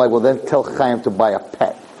 I'm like, well then tell Chaim to buy a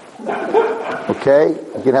pet. Okay?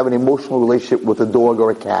 You can have an emotional relationship with a dog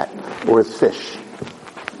or a cat or a fish.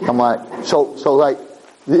 I'm like, so like,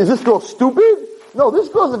 is this girl stupid? No, this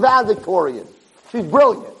girl's a valedictorian. She's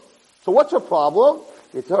brilliant. So what's her problem?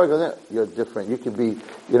 It's her, you're different. You can be,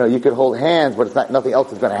 you can hold hands, but nothing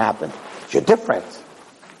else is going to happen. You're different.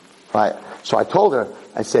 Right? So I told her,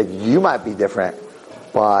 I said, you might be different,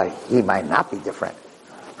 but he might not be different.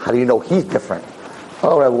 How do you know he's different?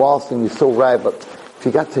 Oh, Rabbi Wallerstein, you're so right, but if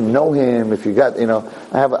you got to know him, if you got,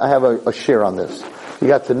 I have a share on this. If you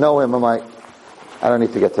got to know him, I'm like, I don't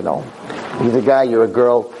need to get to know him. He's a guy, you're a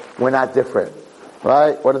girl, we're not different.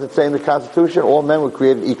 Right? What does it say in the Constitution? All men were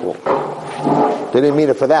created equal. They didn't mean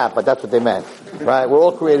it for that, but that's what they meant. Right? We're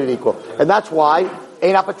all created equal. And that's why,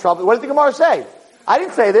 ain't up a trouble. What did the Gemara say? I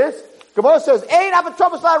didn't say this. Gemara says, ain't up a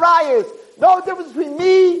trouble rayas. No difference between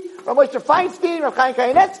me, Rav Moshe Feinstein, Rav Chaim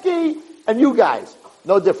Kanievsky, and you guys.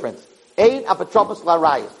 No difference. Ain't up a trouble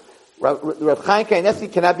rayas. Rav Chaim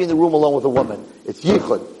Kanievsky cannot be in the room alone with a woman. It's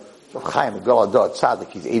yichud. Rav Chaim, the girl adult,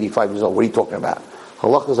 tzaddik, he's 85 years old. What are you talking about?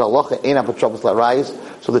 Halacha is halacha, ain't up a trouble rayas.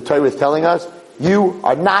 So the Torah is telling us, you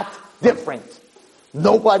are not different.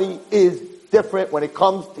 Nobody is different when it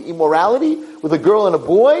comes to immorality with a girl and a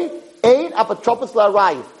boy. Ain't apotropos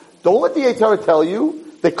la'arayis. Don't let the Yetzer Hara tell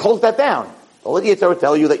you. They close that down. Don't let the Yetzer Hara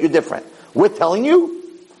tell you that you're different. We're telling you,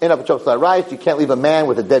 ain't apotropos la'arayis. You can't leave a man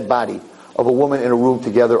with a dead body of a woman in a room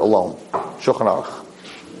together alone. Shulchan Aruch.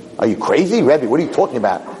 Are you crazy, Rebbe? What are you talking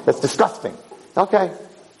about? That's disgusting. Okay.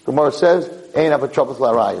 Gemara says, "Ein apotropos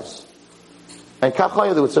larayis." And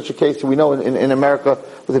Kachaya, there was such a case we know in America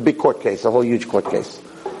was a big court case, a whole huge court case.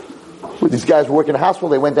 These guys were working in a hospital.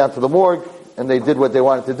 They went down to the morgue and they did what they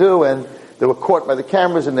wanted to do, and they were caught by the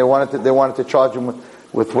cameras, and they wanted to charge them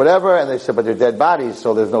with whatever, and they said, but they're dead bodies,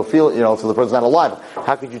 so there's no feel, so the person's not alive.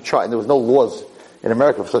 How could you charge? And there was no laws in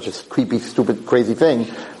America for such a creepy, stupid, crazy thing,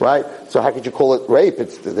 right? So how could you call it rape?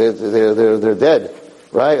 They're dead,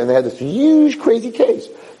 right? And they had this huge, crazy case.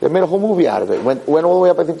 They made a whole movie out of it. Went all the way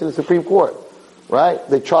up, I think, to the Supreme Court, right?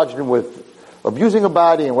 They charged him with abusing a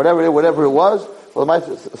body and whatever it was. Well,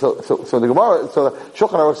 so the Gemara, so the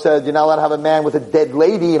Shulchan Aruch said, you're not allowed to have a man with a dead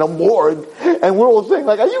lady in a morgue, and we're all saying,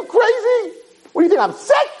 like, are you crazy? What do you think, I'm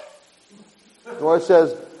sick? The Gemara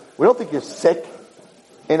says, we don't think you're sick.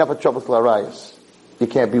 Ain't up a trouble larayis. You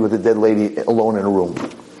can't be with a dead lady alone in a room.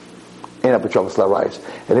 Ain't up a trouble larayis.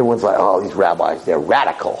 And everyone's like, oh, these rabbis, they're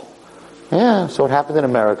radical. Yeah, so it happened in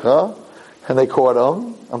America, and they caught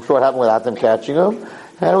him. I'm sure it happened without them catching him,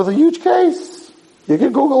 and it was a huge case. You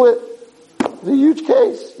can Google it. It's a huge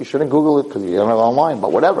case. You shouldn't Google it because you don't have it online,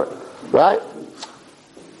 but whatever. Right?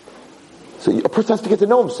 So a person has to get to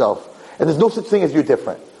know himself. And there's no such thing as you're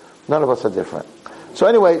different. None of us are different. So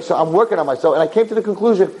anyway, so I'm working on myself, and I came to the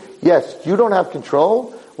conclusion, yes, you don't have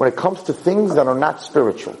control when it comes to things that are not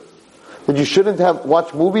spiritual. That you shouldn't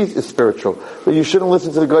watch movies is spiritual. That you shouldn't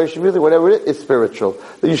listen to the Goyish music, whatever it is spiritual.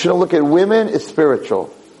 That you shouldn't look at women is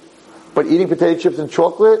spiritual. But eating potato chips and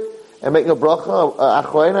chocolate, and making a bracha,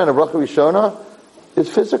 Acharei and a bracha rishona, is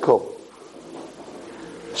physical.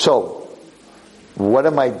 So, what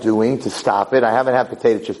am I doing to stop it? I haven't had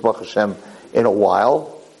potato chips, Baruch Hashem, in a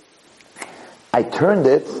while. I turned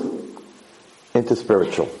it into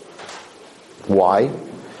spiritual. Why?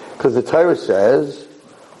 Because the Torah says,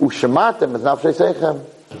 "Ushamatem es nafshei seichem."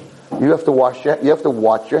 You have to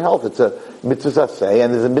watch your health. It's a mitzvah aseh,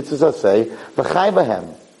 and there's a mitzvah aseh v'chai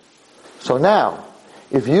b'hem. So now,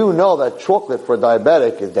 if you know that chocolate for a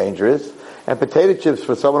diabetic is dangerous, and potato chips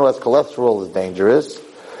for someone who has cholesterol is dangerous,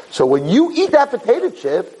 so when you eat that potato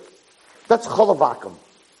chip, that's cholavakim.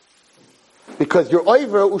 Because you're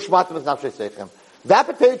over ushmatim es nafshei seichem. That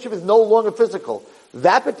potato chip is no longer physical.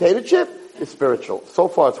 That potato chip is spiritual. So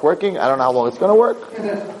far it's working. I don't know how long it's going to work.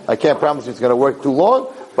 I can't promise you it's going to work too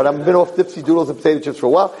long, but I've been off dipsy doodles and potato chips for a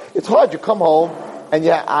while. It's hard. You come home, and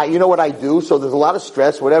you know what I do, so there's a lot of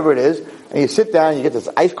stress, whatever it is, and you sit down, you get this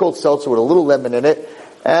ice cold seltzer with a little lemon in it,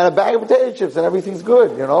 and a bag of potato chips, and everything's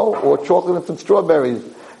good, or chocolate and some strawberries,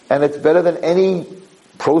 and it's better than any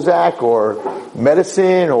Prozac or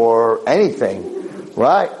medicine or anything,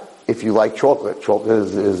 right? If you like chocolate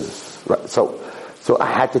is right. So I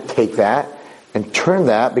had to take that and turn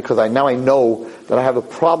that, because now I know that I have a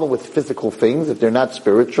problem with physical things, that they're not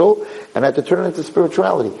spiritual, and I had to turn it into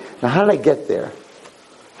spirituality. Now how did I get there?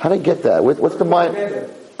 How did I get that? What's the mind?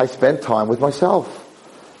 I spent time with myself.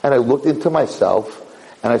 And I looked into myself,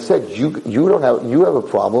 and I said, you have a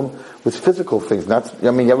problem with physical things.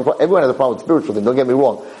 Everyone has a problem with spiritual things, don't get me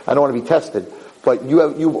wrong. I don't want to be tested. But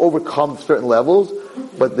you've overcome certain levels,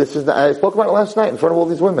 but this is not, I spoke about it last night in front of all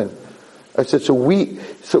these women. I said,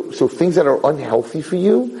 so things that are unhealthy for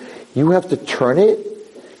you, you have to turn it,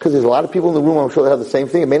 because there's a lot of people in the room, I'm sure they have the same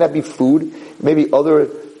thing. It may not be food, it may be other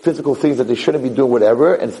physical things that they shouldn't be doing,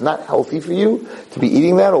 whatever, and it's not healthy for you to be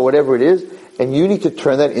eating that or whatever it is, and you need to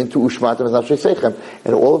turn that into ushmatim es nafshei seichem,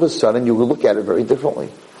 and all of a sudden you will look at it very differently.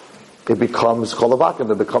 It becomes cholavakim,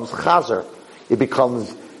 it becomes chazer, it becomes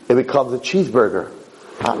a cheeseburger.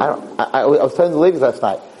 I was telling the ladies last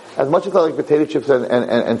night, as much as I like potato chips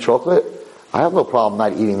and chocolate, I have no problem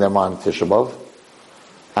not eating them on Tisha B'Av.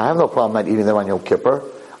 I have no problem not eating them on Yom Kippur.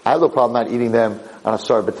 I have no problem not eating them on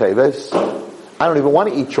Asar B'Teves. I don't even want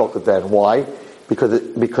to eat chocolate then. Why?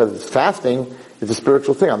 Because fasting is a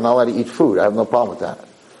spiritual thing. I'm not allowed to eat food. I have no problem with that.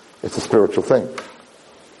 It's a spiritual thing.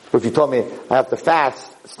 But if you told me I have to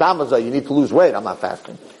fast, stamaza, you need to lose weight, I'm not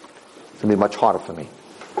fasting. It's going to be much harder for me.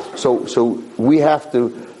 So we have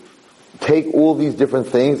to take all these different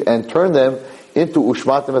things and turn them into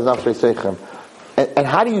ushmatim es nafshei seichem. And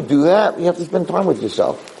how do you do that? You have to spend time with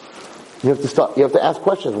yourself. You have to ask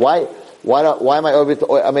questions. Why am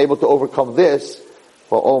I'm able to overcome this?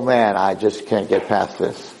 Well, oh man, I just can't get past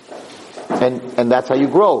this. And that's how you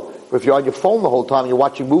grow. But if you're on your phone the whole time, you're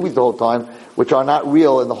watching movies the whole time, which are not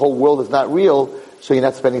real, and the whole world is not real, so you're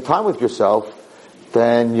not spending time with yourself,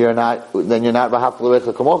 then you're not v'ahavta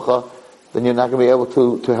l'recha kamocha, then you're not going to be able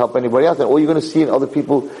to help anybody else. And all you're going to see in other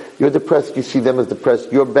people, you're depressed, you see them as depressed.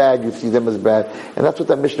 You're bad, you see them as bad. And that's what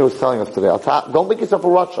that Mishnah was telling us today. Don't make yourself a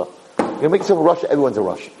Russia. You make yourself a Russia, everyone's a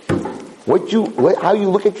Russia. How you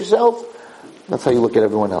look at yourself, that's how you look at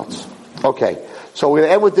everyone else. Okay. So we're going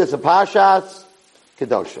to end with this in Parashat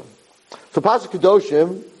Kedoshim. So Parashat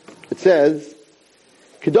Kedoshim, it says,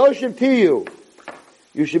 Kedoshim Tiyu,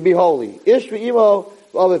 you should be holy. Ish v'imo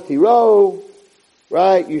v'avet tiro,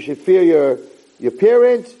 right? You should fear your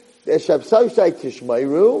parents.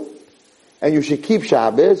 Tishmairu, and you should keep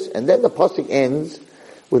Shabbos. And then the pasuk ends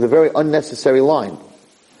with a very unnecessary line.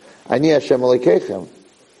 Ani Hashem Elokeichem.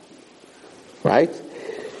 Right?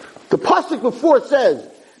 The pasuk before says,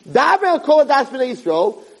 Daber kol hadas b'nei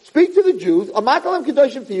Yisrael, speak to the Jews, Amat alem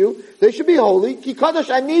kedoshim to you, they should be holy, ki kadosh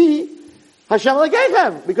ani Hashem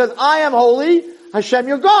Elokeichem, because I am holy, Hashem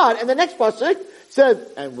your God. And the next pasuk says,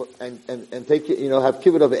 and take, have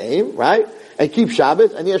kibbut of aim, right? And keep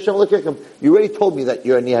Shabbos, Ani Hashem Elokeichem. You already told me that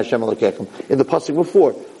you're Ani Hashem Elokeichem in the pasuk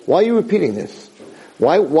before. Why are you repeating this?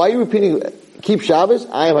 Why are you repeating, keep Shabbos,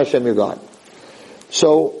 I am Hashem your God?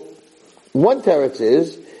 So, one teretz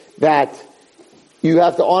is that you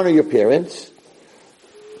have to honor your parents,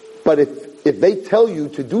 but if they tell you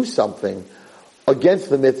to do something against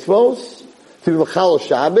the mitzvos, to be Mechal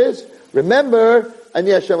Shabbos, remember,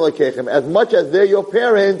 Ani Hashem Elokeichem, as much as they're your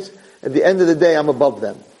parents, at the end of the day, I'm above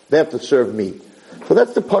them. They have to serve me. So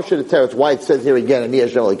that's the Parashat of Teretz, why it says here again, Ani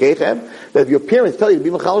Hashem Elokeichem, that if your parents tell you to be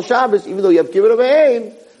Mechal Shabbos, even though you have kibbut of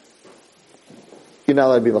aim, you're not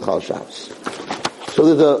allowed to be Mechal Shabbos.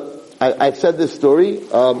 So I've said this story,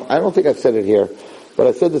 I don't think I've said it here, but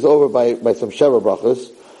I said this over by some Sheva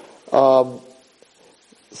Brachos.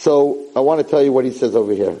 So I want to tell you what he says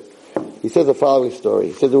over here. He says the following story.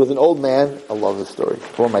 He says there was an old man, I love this story,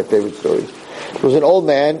 it's one of my favorite stories. There was an old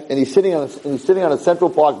man, and he's sitting on a Central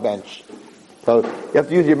Park bench. So you have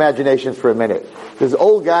to use your imaginations for a minute. There's an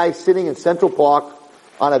old guy sitting in Central Park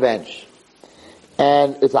on a bench.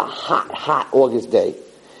 And it's a hot August day.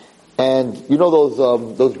 And you know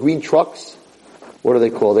those green trucks? What are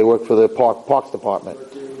they called? They work for the parks department.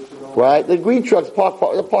 Right? The green trucks, the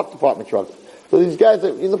park department trucks. So these guys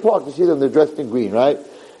are in the park, you see them, they're dressed in green, right?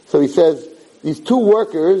 So he says, these two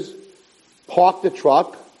workers park the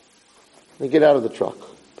truck, they get out of the truck.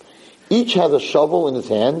 Each has a shovel in his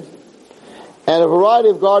hand, and a variety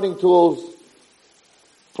of gardening tools.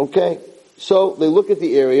 Okay? So they look at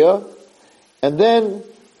the area, and then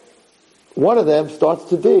one of them starts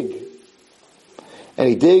to dig. And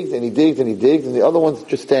he digs, and he digs, and he digs, and the other one's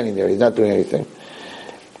just standing there. He's not doing anything.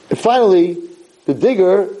 And finally, the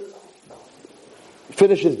digger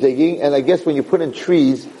finishes digging, and I guess when you put in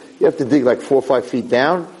trees, you have to dig like 4 or 5 feet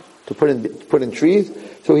down to put in trees.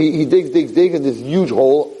 So he digs in this huge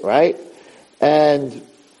hole, right? And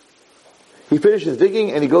he finishes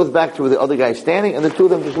digging, and he goes back to where the other guy's standing, and the two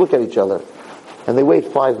of them just look at each other. And they wait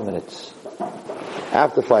 5 minutes.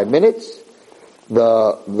 After 5 minutes,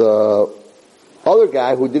 the other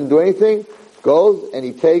guy who didn't do anything goes and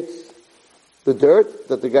he takes the dirt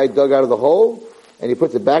that the guy dug out of the hole, and he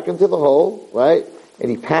puts it back into the hole, right? And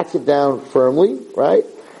he pats it down firmly, right?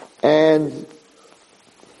 And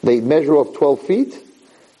they measure off 12 feet,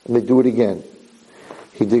 and they do it again.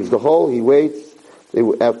 He digs the hole, he waits,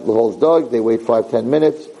 after the hole's dug, they wait 5-10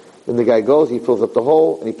 minutes, then the guy goes, he fills up the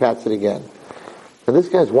hole, and he pats it again. And this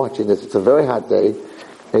guy's watching this, it's a very hot day,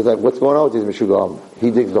 and he's like, what's going on with these Meshugam?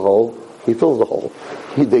 He digs the hole, he fills the hole,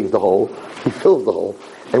 he digs the hole, he fills the hole,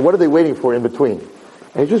 and what are they waiting for in between?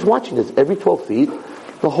 And he's just watching this every 12 feet,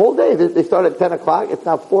 the whole day. They start at 10 o'clock, it's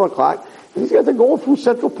now 4 o'clock, and these guys are going through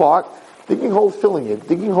Central Park, digging holes, filling it,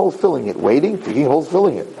 waiting, digging holes,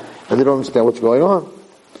 filling it. And they don't understand what's going on.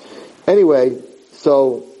 Anyway,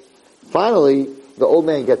 so finally, the old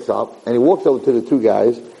man gets up, and he walks over to the two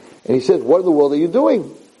guys, and he says, what in the world are you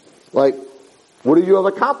doing? Like, what do you have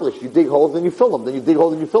accomplished? You dig holes and you fill them, then you dig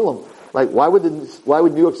holes and you fill them. Like, why would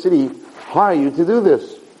New York City hire you to do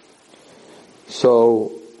this?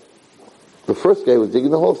 So, the first guy who was digging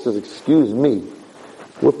the hole says, excuse me,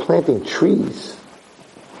 we're planting trees.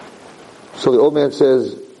 So the old man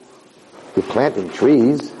says, you're planting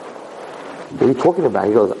trees? What are you talking about?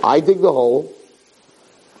 He goes, I dig the hole,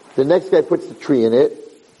 the next guy puts the tree in it,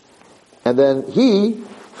 and then he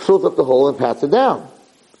fills up the hole and pats it down.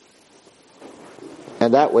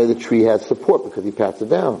 And that way the tree has support because he pats it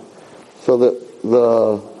down. So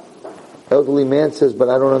the elderly man says, but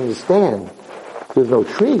I don't understand. There's no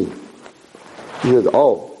tree. He says,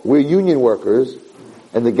 oh, we're union workers,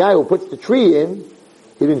 and the guy who puts the tree in,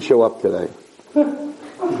 he didn't show up today.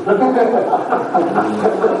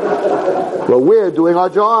 Well, we're doing our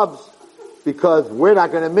jobs because we're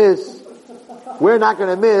not going to miss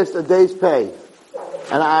a day's pay.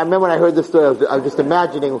 And I remember when I heard this story, I was just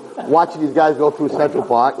imagining watching these guys go through Central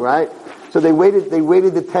Park, right? So they waited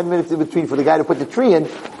the 10 minutes in between for the guy to put the tree in,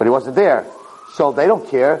 but he wasn't there. So they don't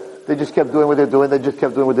care. they just kept doing what they're doing, they just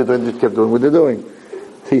kept doing what they're doing, they just kept doing what they're doing.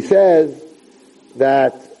 So he says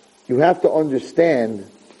that you have to understand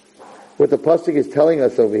what the pasuk is telling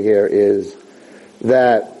us over here is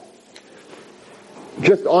that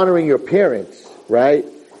just honoring your parents, right?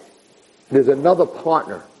 There's another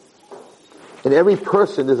partner. In every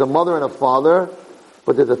person, there's a mother and a father,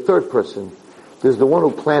 but there's a third person. There's the one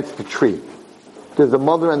who plants the tree. There's the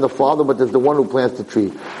mother and the father, but there's the one who plants the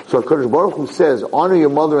tree. So HaKadosh Baruch Hu says, honor your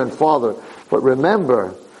mother and father, but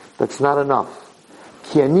remember, that's not enough.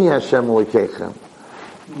 Ki ani Hashem Elokeichem.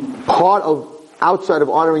 Part of, outside of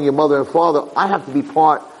honoring your mother and father, I have to be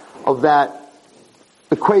part of that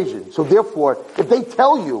equation. So therefore, if they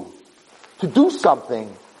tell you to do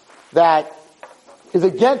something that is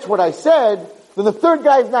against what I said, then the third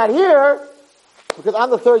guy is not here, because I'm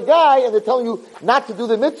the third guy, and they're telling you not to do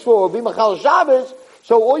the mitzvah or be machal Shabbos,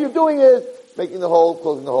 so all you're doing is making the hole,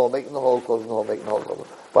 closing the hole, making the hole, closing the hole, making the hole, closing the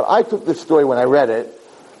hole. But I took this story, when I read it,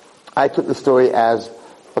 I took the story as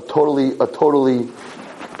a totally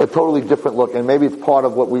different look, and maybe it's part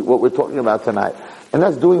of what we're talking about tonight. And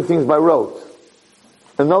that's doing things by rote.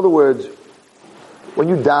 In other words, when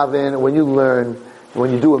you daven, when you learn,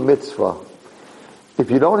 when you do a mitzvah, if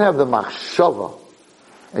you don't have the machshava,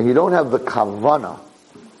 and you don't have the kavana,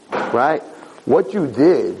 right? What you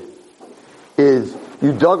did is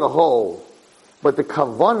you dug a hole, but the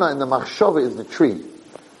kavana and the machshava is the tree.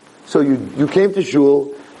 So you came to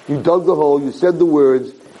shul, you dug the hole, you said the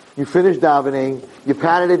words, you finished davening, you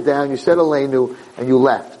patted it down, you said Aleinu, and you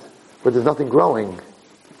left. But there's nothing growing.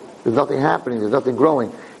 There's nothing happening, there's nothing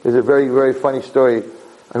growing. There's a very, very funny story.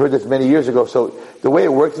 I heard this many years ago. So the way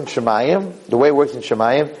it works in Shemayim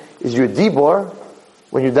is your dibor,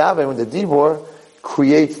 when you daven, when the dibor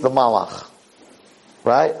creates the malach.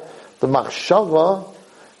 Right? The machshava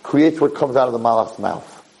creates what comes out of the malach's mouth.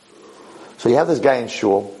 So you have this guy in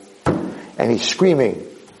shul, and he's screaming,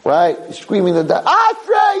 right? He's screaming the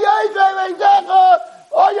Acharei,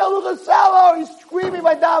 he's screaming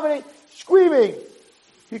by davening, screaming.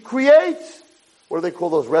 He creates, what do they call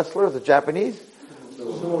those wrestlers, the Japanese?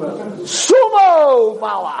 Sumo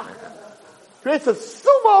malach. Creates a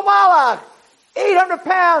sumo malach. 800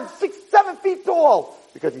 pounds, 6-7 feet tall.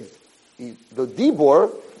 Because the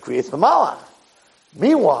dibor creates the malach.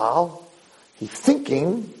 Meanwhile, he's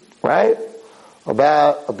thinking, right,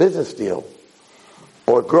 about a business deal.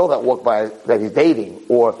 Or a girl that walked by that he's dating.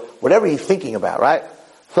 Or whatever he's thinking about, right?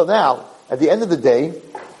 So now, at the end of the day,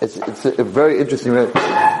 it's a very interesting,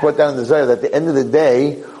 put down in the Zohar, that at the end of the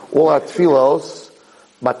day, all our tefillos,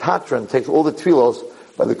 Matatron takes all the tefillos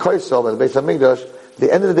by the Kaisel, by the Beit Hamikdash. At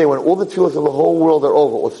the end of the day, when all the tefillos of the whole world are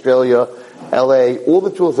over, Australia, LA, all the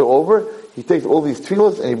tefillos are over, he takes all these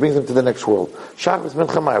tefillos and he brings them to the next world. Shabbos,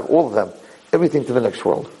 Mincha, Ma'ariv, all of them, everything to the next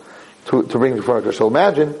world, to bring to front of Hashem. So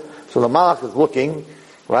imagine, so the Malach is looking,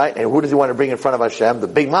 right, and who does he want to bring in front of Hashem? The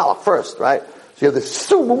big Malach first, right? So you have this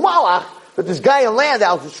Sumu Malach, but this guy in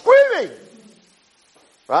Landau is screaming,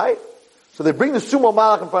 right? So they bring the Sumo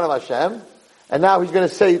Malach in front of Hashem, and now he's going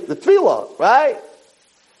to say the tefillah, right?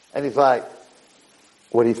 And he's like,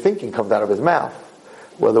 what he's thinking comes out of his mouth.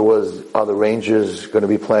 Whether are the Rangers going to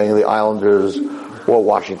be playing the Islanders or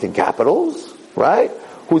Washington Capitals, right?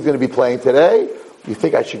 Who's going to be playing today? You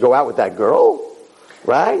think I should go out with that girl,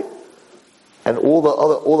 right? And all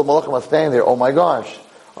the malachim are standing there. Oh my gosh!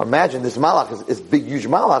 Imagine this malach is big, huge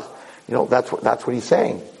malach. You know, that's what he's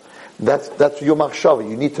saying. That's your machshava.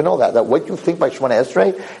 You need to know that what you think by Shemona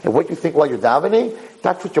Esrei and what you think while you're davening,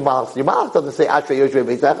 that's what your malach. Your malach doesn't say Acharei Yoshvei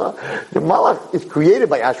Beisecha. Your malach is created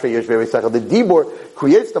by Acharei Yoshvei Beisecha. The dibor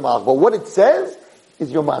creates the malach, but what it says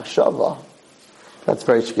is your machshava. That's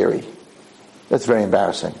very scary. That's very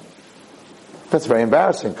embarrassing. That's very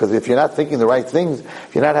embarrassing, because if you're not thinking the right things,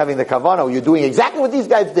 if you're not having the kavanah, you're doing exactly what these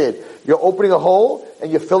guys did. You're opening a hole and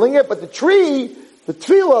you're filling it, but the tree, the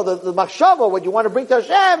tefillah, the machshava, what you want to bring to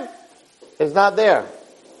Hashem, is not there.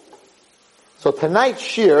 So tonight's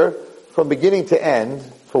shir, from beginning to end,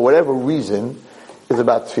 for whatever reason, is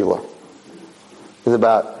about tefillah. It's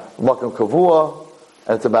about makom kavua,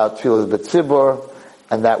 and it's about tefillah b'tzibur,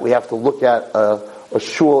 and that we have to look at a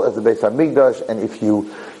shul as the Beit Hamikdash, and if you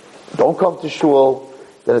don't come to shul,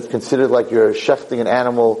 then it's considered like you're shechting an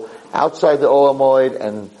animal outside the Oel Moed,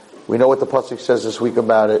 and we know what the pasuk says this week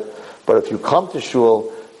about it. But if you come to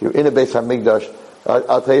shul, you're in a Beit Hamikdash.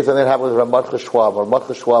 I'll tell you something that happened with Ramad Cheshwab. Ramad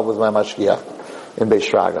Cheshwab was my mashgiach in Beis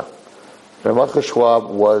Shraga. Ramad Cheshwab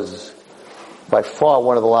was by far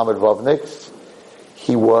one of the Lamed Vavniks.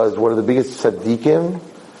 He was one of the biggest tzaddikim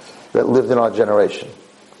that lived in our generation.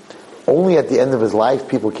 Only at the end of his life,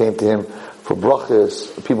 people came to him for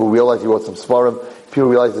brachas. People realized he wrote some svarim. people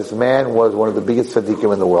realize this man was one of the biggest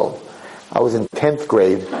tzaddikim in the world. I was in 10th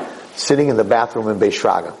grade, sitting in the bathroom in Beit,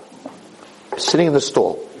 sitting in the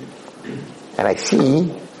stall. And I see,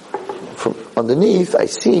 from underneath, I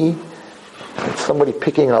see somebody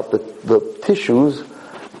picking up the tissues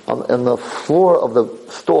on the floor of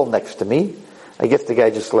the stall next to me. I guess the guy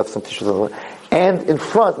just left some tissues on the floor. And in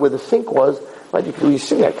front, where the sink was, right, you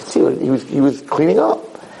see, I could see it, he was cleaning up.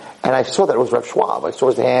 And I saw that it was Rav Schwab. I saw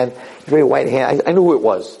his hand, his very white hand. I knew who it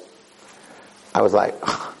was. I was like,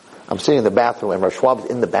 I'm sitting in the bathroom, and Rav Schwab's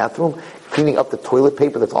in the bathroom, cleaning up the toilet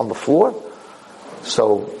paper that's on the floor.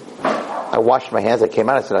 So, I washed my hands, I came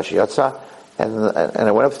out, I said, Ashiyatza, and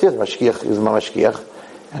I went upstairs, Mashkiach, he was my Mashkiach,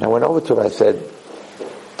 and I went over to him, I said,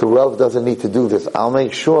 the Rav doesn't need to do this. I'll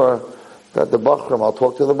make sure that the Bachrim, I'll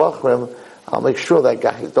talk to the Bachrim, I'll make sure that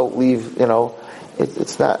guys don't leave,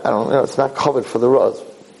 it's not, it's not covered for the Rav,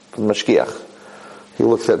 for the Mashkiach. He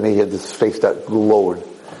looks at me, he had this face that lowered.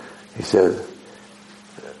 He said,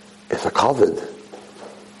 it's a covered.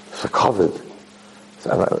 It's a covered.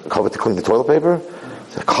 Covered to clean the toilet paper?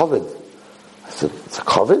 It's a covered. I said, it's a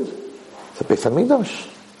covered? It's a Beit Hamikdash.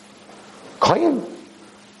 Kohen. He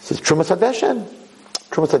says, Trumas Hadeshen.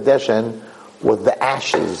 Trumas Hadeshen was the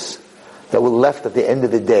ashes that were left at the end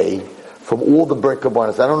of the day from all the burnt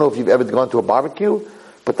carbonates. I don't know if you've ever gone to a barbecue,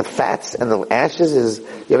 but the fats and the ashes is,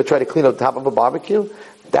 you ever try to clean up the top of a barbecue?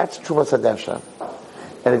 That's Trumas Hadeshen.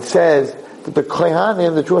 And it says that the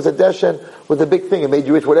Kohanim, the Trumas Hadeshen, was the big thing. It made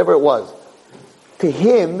you rich, whatever it was. To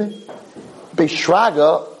him, Beit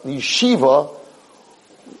Shraga, the yeshiva,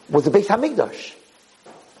 was the Beit Hamikdash.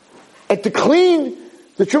 And to clean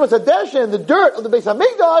the Trumas Hadeshen and the dirt of the Beit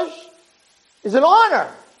Hamikdash is an honor.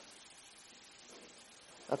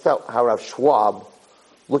 That's how Rav Schwab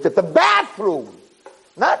looked at the bathroom.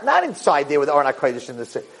 Not inside there with the Aron HaKodesh in the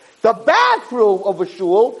city. The bathroom of a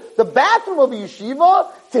shul, the bathroom of a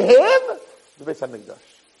yeshiva, to him, the Beit Hamikdash.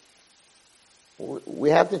 We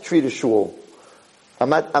have to treat a shul. I'm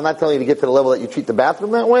not telling you to get to the level that you treat the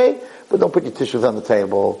bathroom that way, but don't put your tissues on the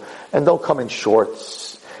table, and don't come in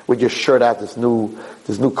shorts with your shirt out, this new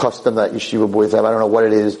custom that yeshiva boys have. I don't know what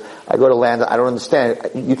it is. I go to land, I don't understand.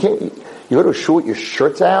 You go to a shul with your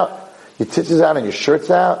shirts out, your tissues out and your shirts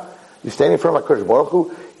out. You're standing in front of HaKadosh Baruch Hu.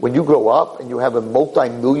 When you grow up and you have a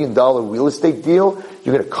multi-million-dollar real estate deal,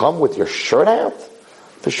 you're going to come with your shirt out?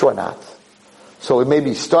 For sure not. So it may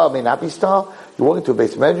be style, it may not be style. You walk into a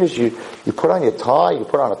base measures, you put on your tie, you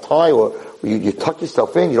put on a tie, or you tuck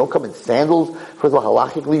yourself in, you don't come in sandals. First of all,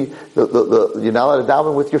 halachically, you're not allowed to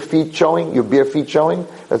daven with your feet showing, your bare feet showing.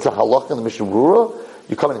 That's a halach in the Mishnah Berurah.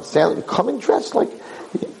 You come in sandals, you come in dressed like,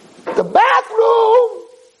 the bathroom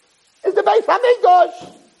is the Beit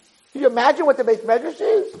Hamikdash. Can you imagine what the Beit Medrash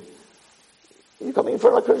is? You're coming in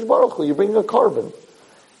front of HaKadosh Baruch Hu, you're bringing a carbon.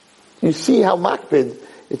 You see how makpid,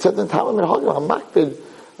 it says in Talmud and Haggadah, how makpid,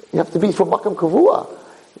 you have to be for makam kavua.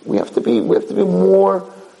 We have to be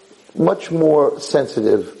much more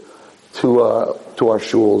sensitive to our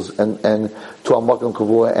shuls and to our makam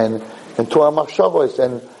kavua and to our machshavos.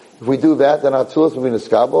 And if we do that, then our tzulos will be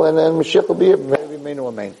niskabel, and then Mashiach will be here. Maybe Meinu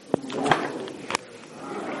Amen.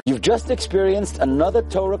 You've just experienced another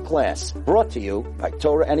Torah class brought to you by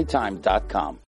TorahAnytime.com.